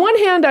 On one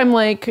hand, I'm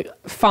like,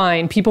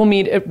 fine, people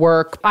meet at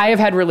work. I have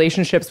had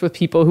relationships with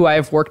people who I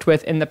have worked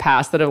with in the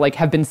past that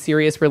have been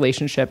serious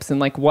relationships and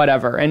like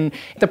whatever. And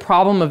the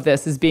problem of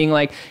this is being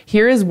like,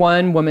 here is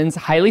one woman's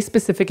highly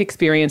specific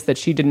experience that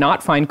she did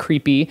not find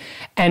creepy,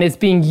 and it's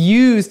being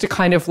used to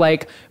kind of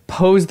like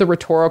pose the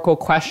rhetorical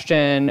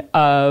question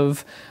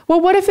of, well,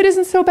 what if it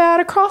isn't so bad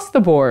across the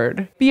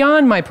board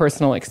beyond my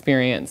personal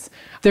experience?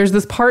 There's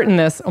this part in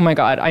this, oh my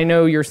God, I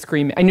know you're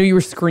screaming. I knew you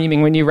were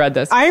screaming when you read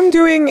this. I'm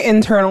doing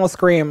internal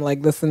scream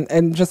like this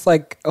and just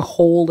like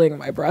holding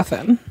my breath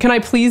in. Can I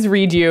please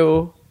read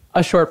you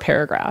a short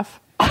paragraph?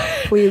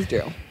 Please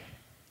do.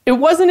 It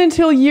wasn't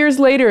until years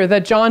later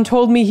that John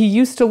told me he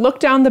used to look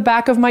down the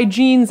back of my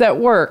jeans at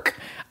work.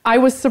 I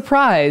was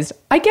surprised.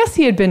 I guess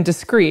he had been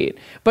discreet,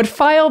 but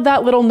filed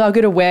that little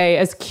nugget away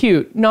as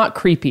cute, not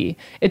creepy.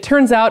 It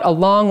turns out a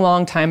long,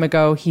 long time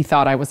ago, he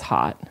thought I was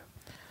hot.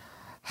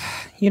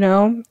 You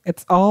know,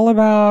 it's all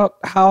about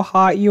how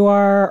hot you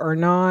are or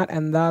not,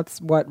 and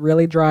that's what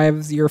really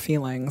drives your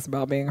feelings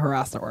about being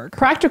harassed at work.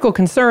 Practical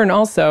concern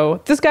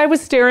also. This guy was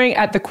staring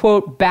at the,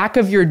 quote, back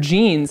of your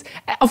jeans.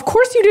 Of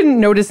course you didn't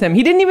notice him.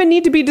 He didn't even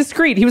need to be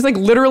discreet. He was like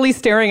literally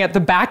staring at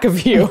the back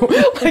of you.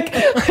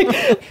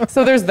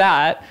 So there's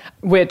that,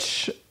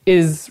 which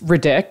is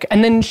ridiculous.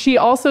 And then she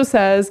also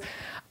says,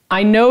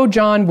 I know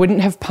John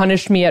wouldn't have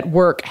punished me at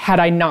work had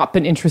I not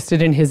been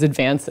interested in his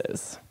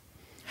advances.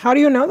 How do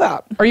you know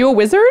that? Are you a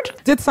wizard?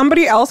 Did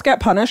somebody else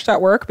get punished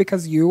at work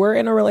because you were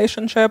in a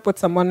relationship with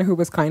someone who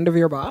was kind of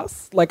your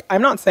boss? Like,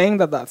 I'm not saying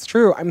that that's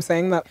true. I'm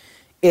saying that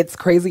it's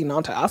crazy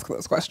not to ask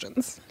those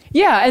questions.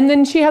 Yeah, and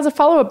then she has a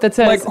follow-up that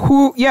says...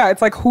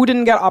 Like, who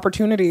didn't get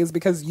opportunities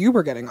because you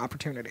were getting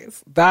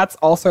opportunities? That's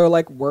also,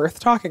 like,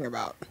 worth talking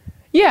about.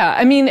 Yeah,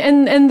 I mean,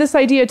 and this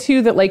idea,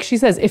 too, that, like, she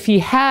says, if he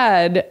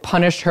had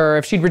punished her,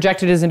 if she'd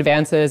rejected his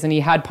advances and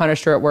he had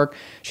punished her at work,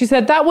 she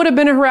said, that would have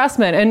been a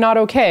harassment and not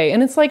okay.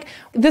 And it's like,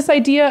 this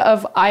idea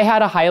of, I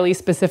had a highly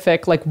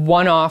specific, like,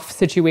 one-off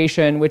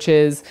situation, which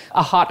is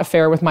a hot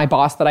affair with my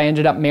boss that I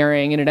ended up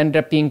marrying, and it ended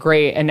up being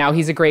great, and now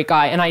he's a great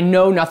guy, and I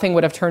know nothing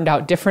would have turned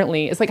out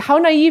differently. It's like, how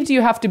naive do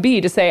you have to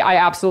be to say, I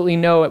absolutely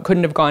know it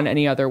couldn't have gone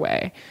any other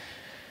way?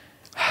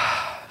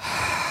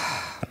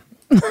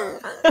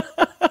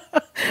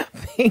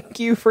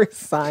 Thank you for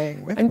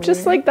sighing with me. I'm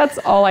just like, that's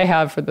all I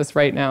have for this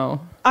right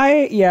now.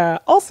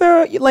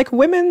 Also, like,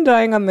 women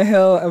dying on the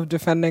hill of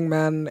defending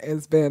men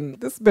this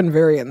has been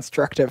very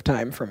instructive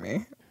time for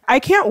me. I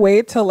can't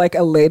wait till, like,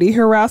 a lady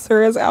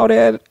harasser is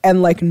outed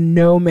and, like,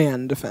 no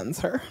man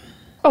defends her.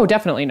 Oh,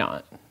 definitely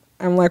not.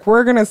 I'm like,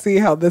 we're going to see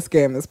how this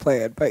game is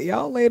played. But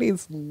y'all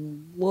ladies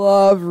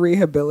love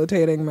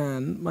rehabilitating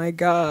men. My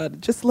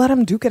God, just let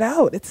them duke it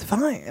out. It's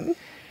fine.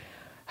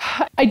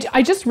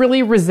 I just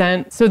really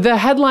resent. So the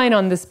headline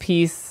on this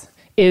piece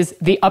is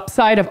 "The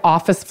Upside of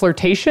Office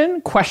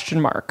Flirtation?" ?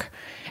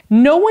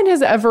 No one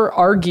has ever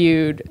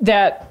argued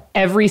that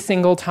every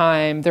single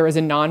time there is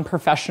a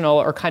non-professional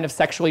or kind of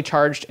sexually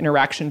charged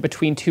interaction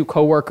between two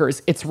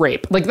coworkers, it's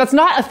rape. Like, that's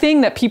not a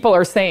thing that people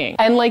are saying.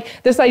 And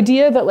like this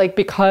idea that like,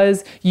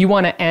 because you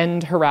want to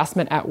end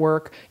harassment at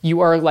work,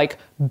 you are like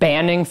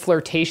banning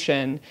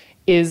flirtation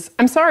is,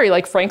 I'm sorry,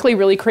 like frankly,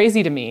 really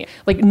crazy to me.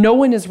 Like, no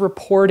one is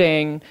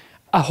reporting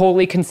a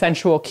wholly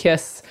consensual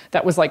kiss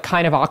that was like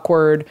kind of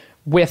awkward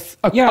with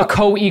a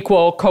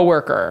co-equal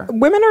coworker.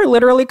 Women are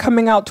literally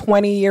coming out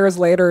 20 years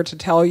later to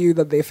tell you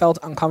that they felt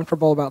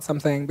uncomfortable about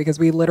something because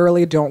we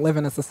literally don't live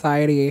in a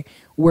society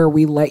where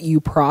we let you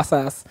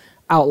process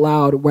out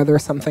loud whether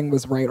something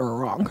was right or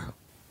wrong.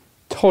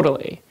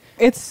 Totally.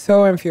 It's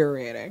so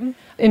infuriating.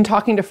 In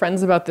talking to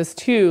friends about this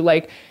too,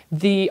 like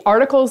the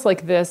articles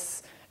like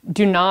this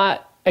do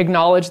not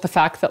acknowledge the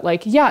fact that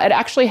like, yeah, it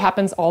actually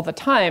happens all the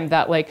time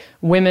that like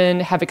women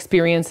have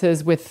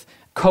experiences with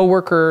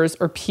coworkers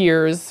or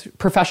peers,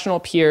 professional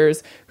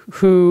peers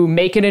who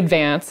make an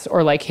advance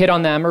or like hit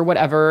on them or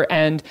whatever,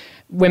 and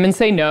women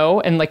say no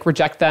and like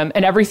reject them,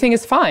 and everything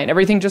is fine.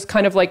 Everything just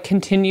kind of like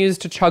continues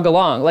to chug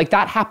along. Like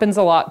that happens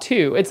a lot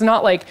too. It's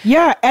not like...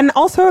 Yeah, and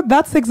also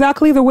that's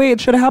exactly the way it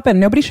should happen.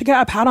 Nobody should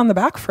get a pat on the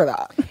back for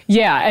that.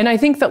 Yeah, and I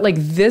think that like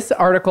this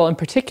article in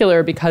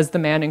particular, because the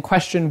man in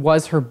question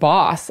was her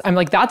boss, I'm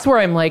like, that's where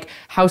I'm like,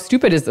 how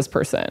stupid is this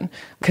person?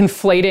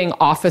 Conflating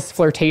office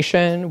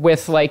flirtation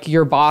with like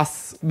your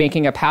boss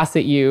making a pass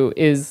at you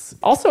is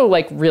also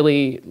like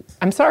really,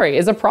 I'm sorry,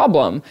 is a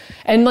problem.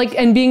 And like,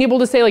 and being able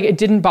to say like, it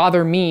didn't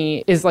bother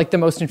me is like the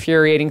most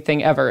infuriating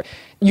thing ever.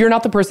 You're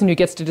not the person who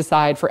gets to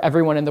decide for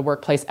everyone in the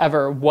workplace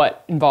ever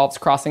what involves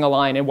crossing a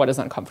line and what is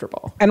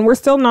uncomfortable. And we're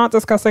still not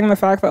discussing the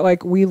fact that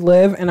like we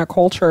live in a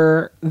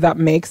culture that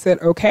makes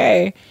it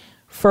okay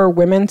for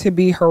women to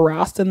be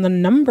harassed in the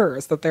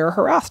numbers that they're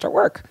harassed at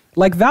work.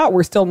 Like that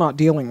we're still not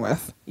dealing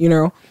with, you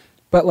know?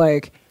 But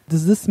like,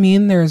 does this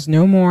mean there's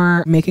no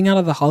more making out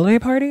of the holiday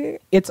party?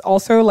 It's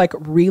also like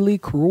really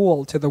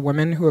cruel to the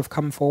women who have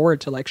come forward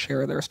to like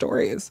share their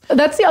stories.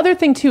 That's the other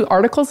thing too.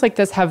 Articles like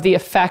this have the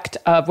effect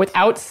of,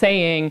 without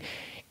saying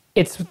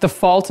it's the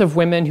fault of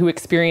women who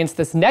experience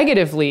this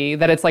negatively,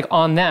 that it's like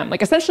on them.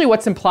 Like essentially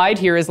what's implied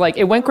here is like,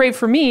 it went great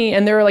for me.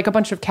 And there are like a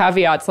bunch of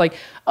caveats like,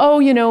 oh,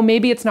 you know,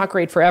 maybe it's not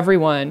great for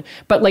everyone.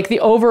 But like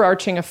the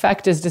overarching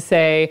effect is to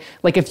say,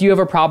 like, if you have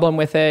a problem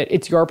with it,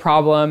 it's your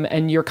problem.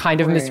 And you're kind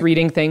of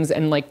misreading things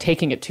and like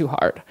taking it too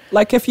hard.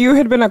 Like if you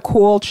had been a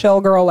cool, chill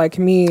girl like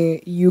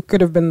me, you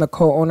could have been the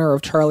co-owner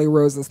of Charlie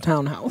Rose's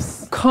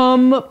townhouse.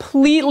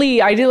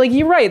 Completely. I did like,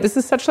 you're right. This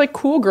is such like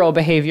cool girl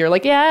behavior.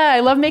 Like, yeah,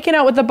 I love making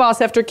out with the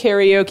boss after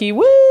karaoke.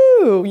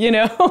 Woo! You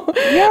know?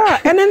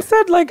 Yeah. And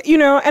instead, like, you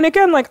know, and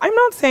again, like, I'm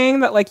not saying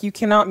that like you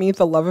cannot meet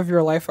the love of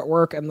your life at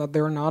work and that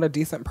they're not a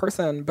decent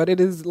person, but it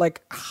is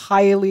like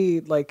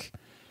highly like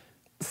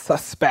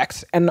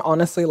suspect and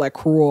honestly like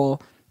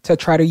cruel to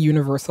try to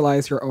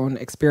universalize your own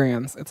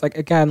experience. It's like,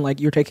 again, like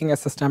you're taking a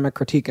systemic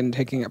critique and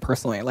taking it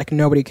personally. Like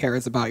nobody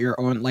cares about your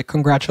own, like,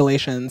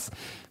 congratulations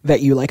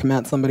that you like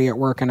met somebody at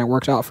work and it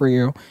worked out for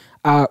you.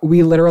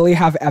 We literally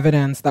have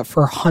evidence that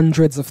for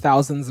hundreds of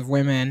thousands of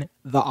women,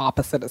 the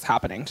opposite is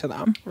happening to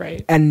them.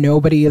 Right. And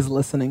nobody is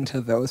listening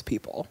to those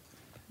people.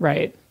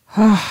 Right.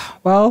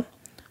 Well,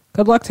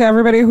 good luck to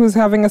everybody who's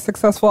having a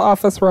successful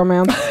office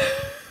romance.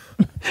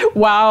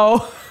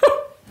 Wow.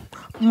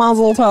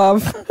 Mazel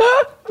tov.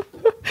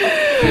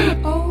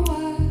 Oh,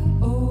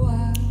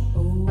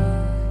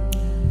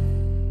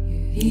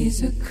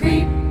 he's a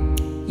creep,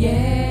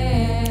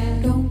 yeah.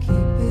 Don't keep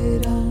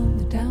it on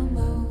the down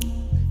low.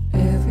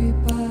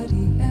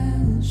 Everybody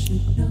else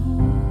should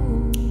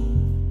know.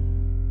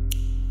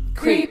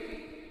 Creep.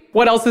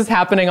 What else is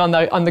happening on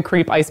the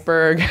creep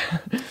iceberg?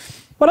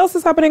 What else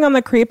is happening on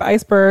the creep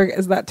iceberg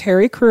is that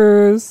Terry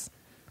Crews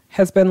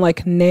has been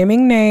like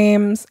naming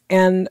names,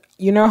 and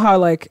you know how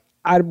like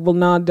I will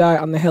not die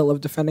on the hill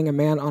of defending a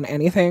man on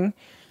anything.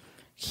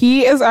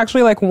 He is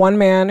actually like one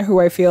man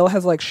who I feel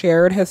has like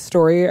shared his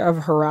story of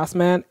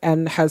harassment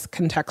and has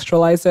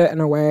contextualized it in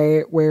a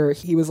way where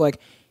he was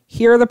like,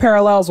 here are the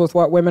parallels with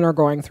what women are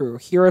going through.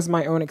 Here is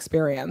my own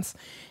experience.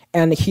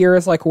 And here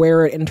is like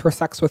where it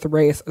intersects with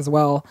race as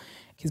well.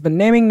 He's been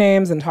naming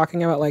names and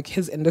talking about like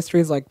his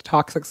industry's like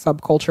toxic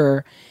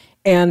subculture.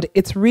 And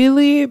it's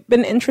really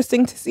been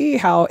interesting to see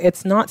how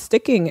it's not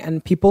sticking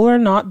and people are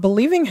not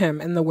believing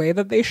him in the way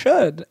that they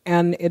should.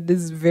 And it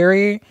is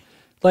very,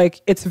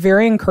 like, it's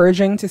very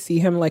encouraging to see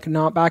him, like,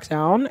 not back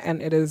down.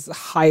 And it is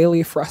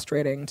highly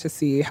frustrating to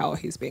see how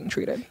he's being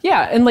treated.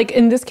 Yeah. And, like,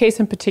 in this case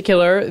in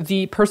particular,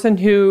 the person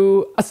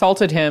who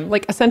assaulted him,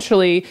 like,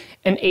 essentially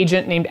an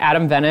agent named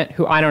Adam Bennett,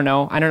 who I don't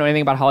know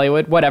anything about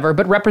Hollywood, whatever,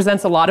 but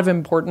represents a lot of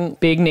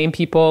important big name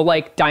people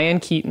like Diane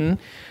Keaton,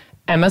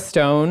 Emma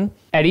Stone,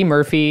 Eddie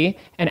Murphy,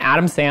 and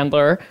Adam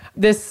Sandler.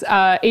 this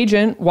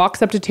agent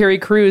walks up to Terry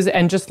Crews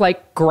and just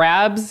like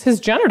grabs his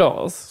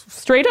genitals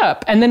straight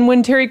up. And then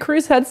when Terry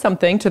Crews said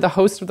something to the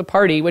host of the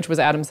party, which was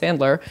Adam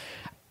Sandler,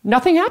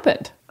 nothing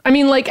happened. I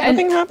mean, like,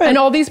 Nothing happened. And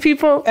all these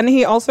people. And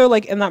he also,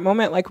 like, in that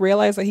moment, like,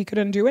 realized that he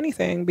couldn't do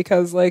anything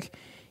because, like,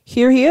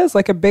 here he is,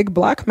 like, a big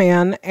black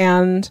man,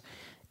 and,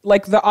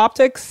 like, the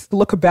optics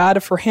look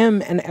bad for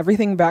him, and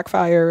everything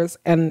backfires,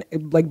 and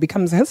it, like,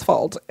 becomes his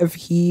fault if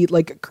he,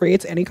 like,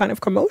 creates any kind of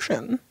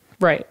commotion.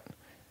 Right.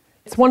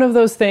 It's one of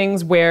those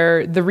things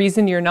where the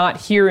reason you're not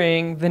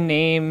hearing the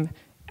name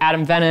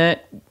Adam Vennet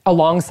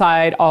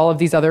alongside all of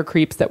these other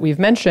creeps that we've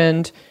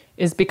mentioned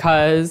is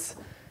because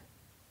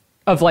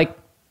of, like,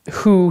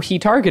 who he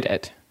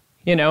targeted.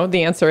 You know,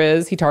 the answer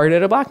is he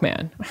targeted a black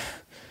man.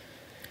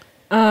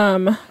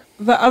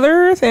 The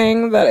other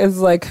thing that is,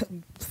 like,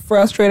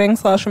 frustrating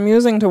 /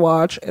 amusing to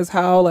watch is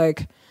how,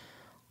 like,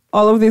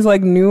 all of these,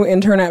 like, new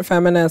internet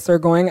feminists are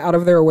going out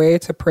of their way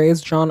to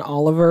praise John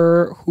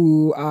Oliver,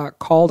 who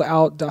called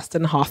out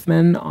Dustin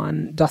Hoffman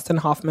on Dustin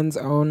Hoffman's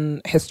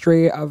own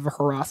history of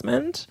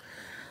harassment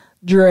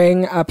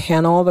during a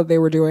panel that they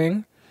were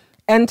doing.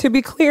 And to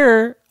be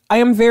clear, I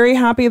am very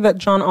happy that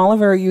John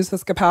Oliver used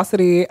his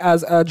capacity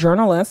as a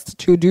journalist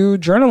to do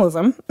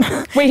journalism.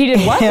 Wait, he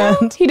did what now?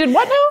 He did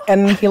what now?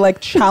 And he, like,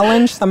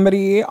 challenged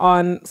somebody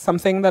on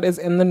something that is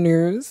in the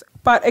news.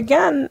 But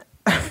again,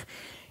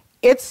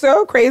 it's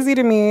so crazy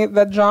to me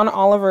that John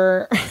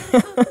Oliver,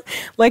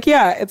 like,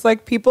 yeah, it's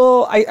like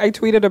people, I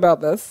tweeted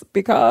about this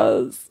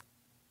because,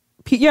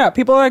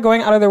 people are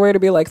going out of their way to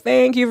be like,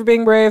 thank you for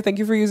being brave, thank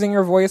you for using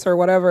your voice or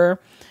whatever.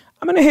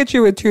 I'm going to hit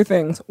you with two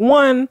things.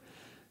 One,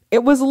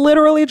 it was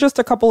literally just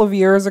a couple of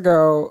years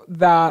ago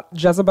that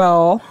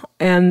Jezebel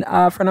and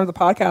a friend of the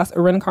podcast,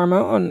 Erin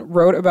Carmon,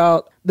 wrote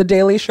about The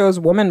Daily Show's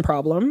woman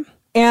problem.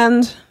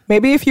 And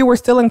maybe if you were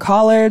still in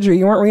college or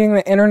you weren't reading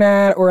the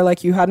internet or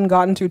like you hadn't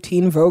gotten to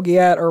Teen Vogue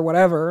yet or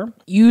whatever,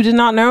 you did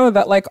not know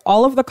that like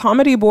all of the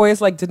comedy boys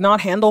like did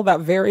not handle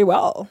that very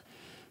well.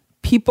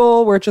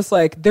 People were just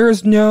like,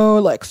 there's no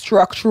like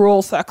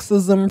structural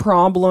sexism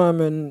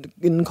problem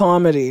in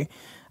comedy.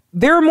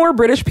 There are more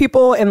British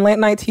people in late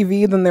night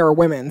TV than there are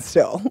women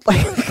still.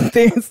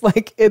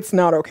 It's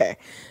not okay.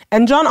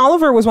 And John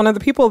Oliver was one of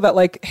the people that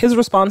like his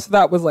response to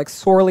that was like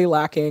sorely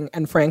lacking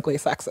and frankly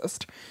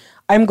sexist.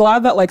 I'm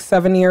glad that like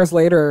 7 years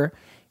later,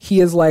 he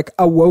is like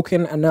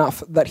awoken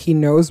enough that he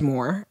knows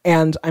more.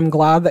 And I'm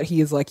glad that he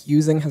is like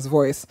using his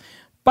voice.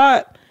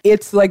 But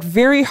it's like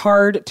very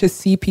hard to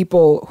see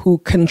people who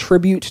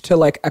contribute to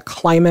like a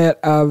climate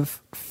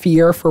of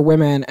fear for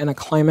women and a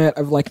climate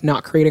of like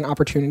not creating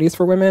opportunities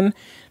for women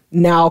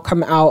now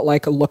come out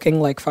like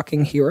looking like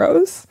fucking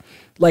heroes.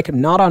 Like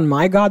not on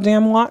my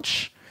goddamn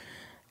watch.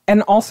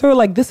 And also,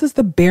 like, this is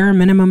the bare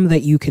minimum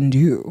that you can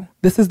do.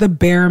 This is the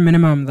bare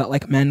minimum that,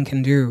 like, men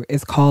can do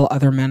is call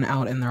other men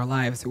out in their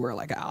lives who are,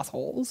 like,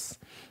 assholes.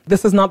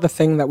 This is not the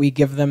thing that we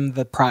give them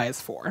the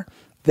prize for.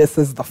 This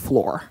is the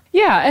floor.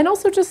 Yeah, and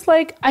also just,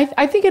 like,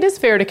 I think it is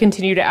fair to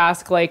continue to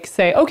ask, like,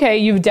 say, okay,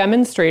 you've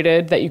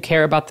demonstrated that you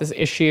care about this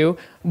issue.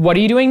 What are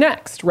you doing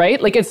next,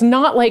 right? Like, it's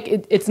not, like,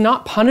 it's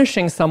not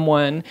punishing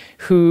someone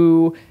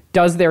who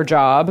does their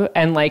job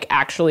and like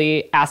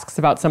actually asks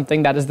about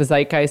something that is the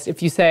zeitgeist.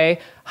 If you say,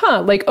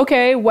 like,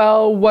 okay,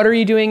 well, what are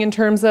you doing in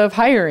terms of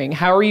hiring?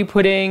 How are you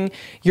putting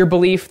your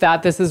belief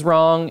that this is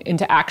wrong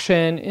into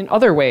action in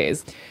other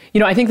ways?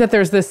 You know, I think that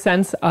there's this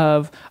sense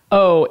of,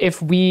 oh,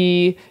 if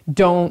we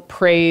don't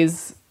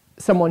praise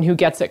someone who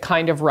gets it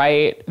kind of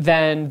right,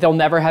 then they'll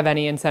never have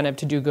any incentive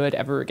to do good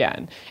ever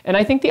again. And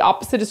I think the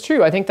opposite is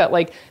true. I think that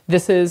like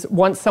this is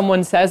once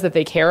someone says that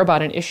they care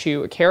about an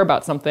issue or care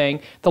about something,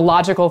 the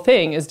logical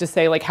thing is to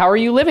say like, how are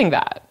you living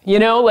that? You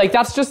know, like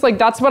that's just like,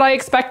 that's what I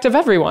expect of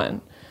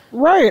everyone.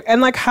 Right.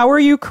 And like, how are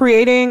you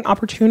creating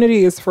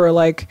opportunities for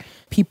like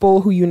people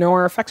who you know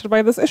are affected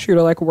by this issue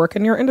to like work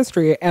in your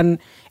industry? And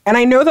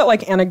I know that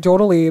like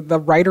anecdotally, the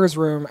writer's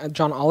room at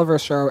John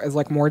Oliver's show is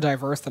like more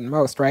diverse than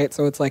most, right?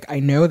 So it's like,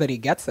 I know that he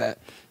gets it.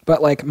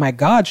 But like, my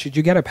God, should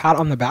you get a pat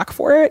on the back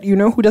for it? You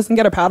know who doesn't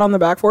get a pat on the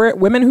back for it?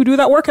 Women who do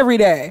that work every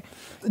day.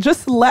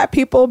 Just let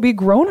people be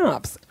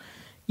grown-ups.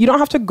 You don't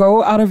have to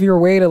go out of your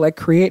way to like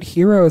create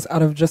heroes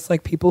out of just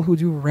like people who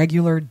do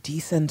regular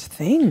decent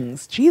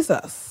things.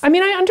 Jesus. I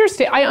mean, I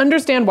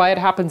understand why it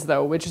happens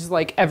though, which is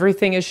like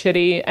everything is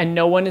shitty and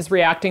no one is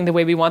reacting the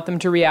way we want them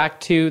to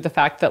react to the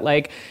fact that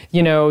like,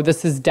 you know,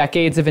 this is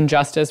decades of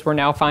injustice we're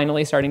now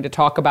finally starting to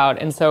talk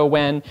about. And so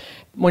when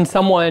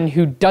someone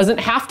who doesn't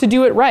have to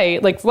do it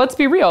right, like let's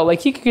be real,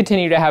 like he could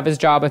continue to have his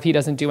job if he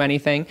doesn't do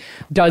anything,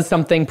 does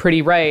something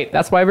pretty right.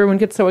 That's why everyone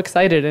gets so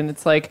excited. And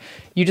it's like,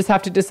 you just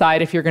have to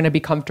decide if you're going to be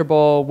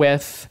comfortable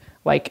with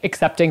like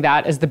accepting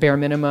that as the bare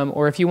minimum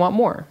or if you want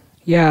more.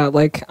 Yeah,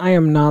 like I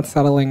am not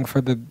settling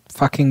for the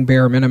fucking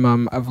bare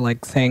minimum of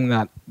like saying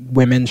that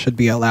women should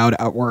be allowed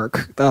at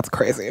work. That's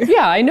crazy.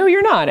 Yeah, I know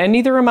you're not, and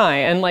neither am I.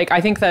 And like,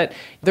 I think that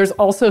there's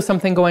also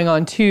something going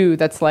on too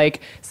that's like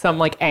some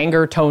like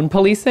anger tone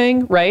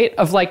policing, right?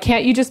 Of like,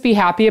 can't you just be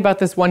happy about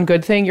this one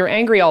good thing? You're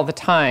angry all the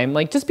time.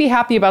 Like, just be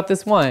happy about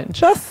this one.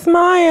 Just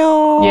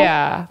smile.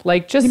 Yeah,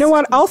 like just. You know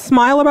what? I'll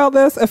smile about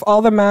this if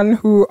all the men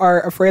who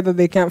are afraid that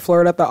they can't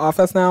flirt at the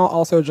office now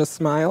also just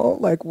smile.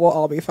 Like, we'll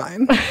all be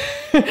fine.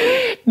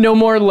 No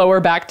more lower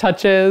back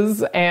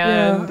touches,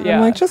 and yeah.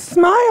 I'm like, just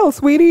smile,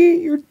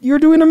 sweetie. You're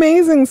doing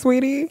amazing,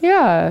 sweetie.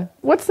 Yeah.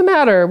 What's the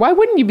matter? Why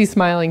wouldn't you be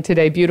smiling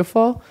today,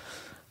 beautiful?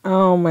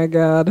 Oh my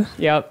God.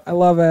 Yep. I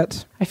love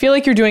it. I feel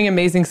like you're doing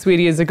amazing,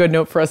 sweetie, is a good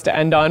note for us to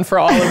end on for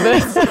all of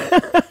this.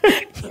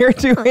 You're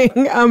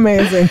doing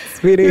amazing,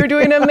 sweetie. You're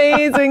doing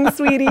amazing,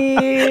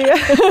 sweetie.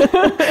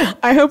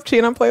 I hope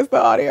Gina plays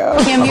the audio.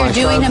 Kim, you're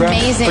doing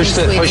amazing,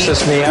 sweetie. Push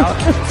this me out.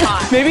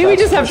 Maybe we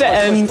just have to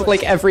end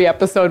like every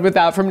episode with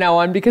that from now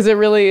on, because it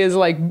really is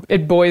like,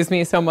 it buoys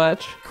me so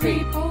much.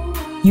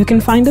 You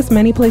can find us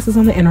many places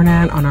on the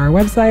internet on our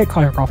website,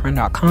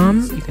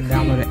 callyourgirlfriend.com. You can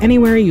download it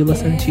anywhere you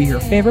listen to your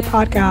favorite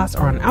podcast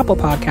or on Apple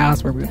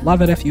Podcasts, where we'd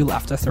love it if you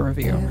left us a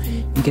review.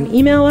 You can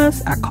email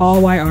us at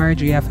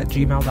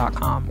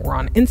callyrgf@gmail.com. We're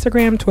on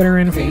Instagram, Twitter,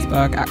 and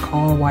Facebook at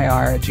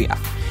callyrgf.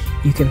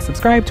 You can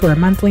subscribe to our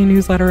monthly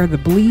newsletter, The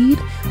Bleed,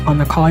 on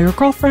the Call Your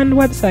Girlfriend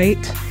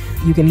website.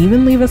 You can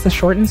even leave us a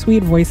short and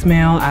sweet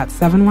voicemail at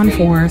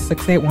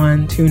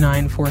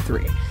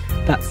 714-681-2943.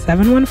 That's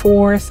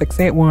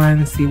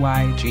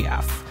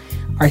 714-681-CYGF.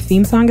 Our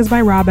theme song is by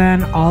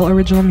Robin. All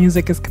original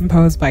music is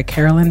composed by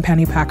Carolyn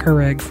Pennypacker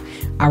Riggs.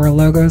 Our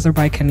logos are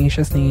by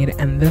Kanisha Sneed,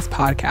 and this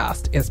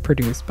podcast is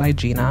produced by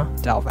Gina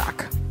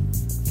Delvac.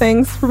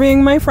 Thanks for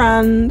being my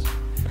friend,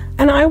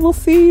 and I will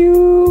see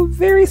you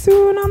very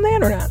soon on the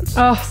internet.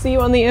 Oh, see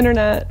you on the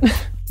internet.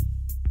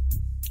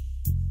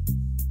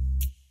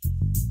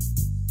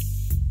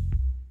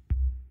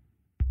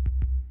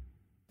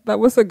 That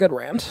was a good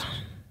rant.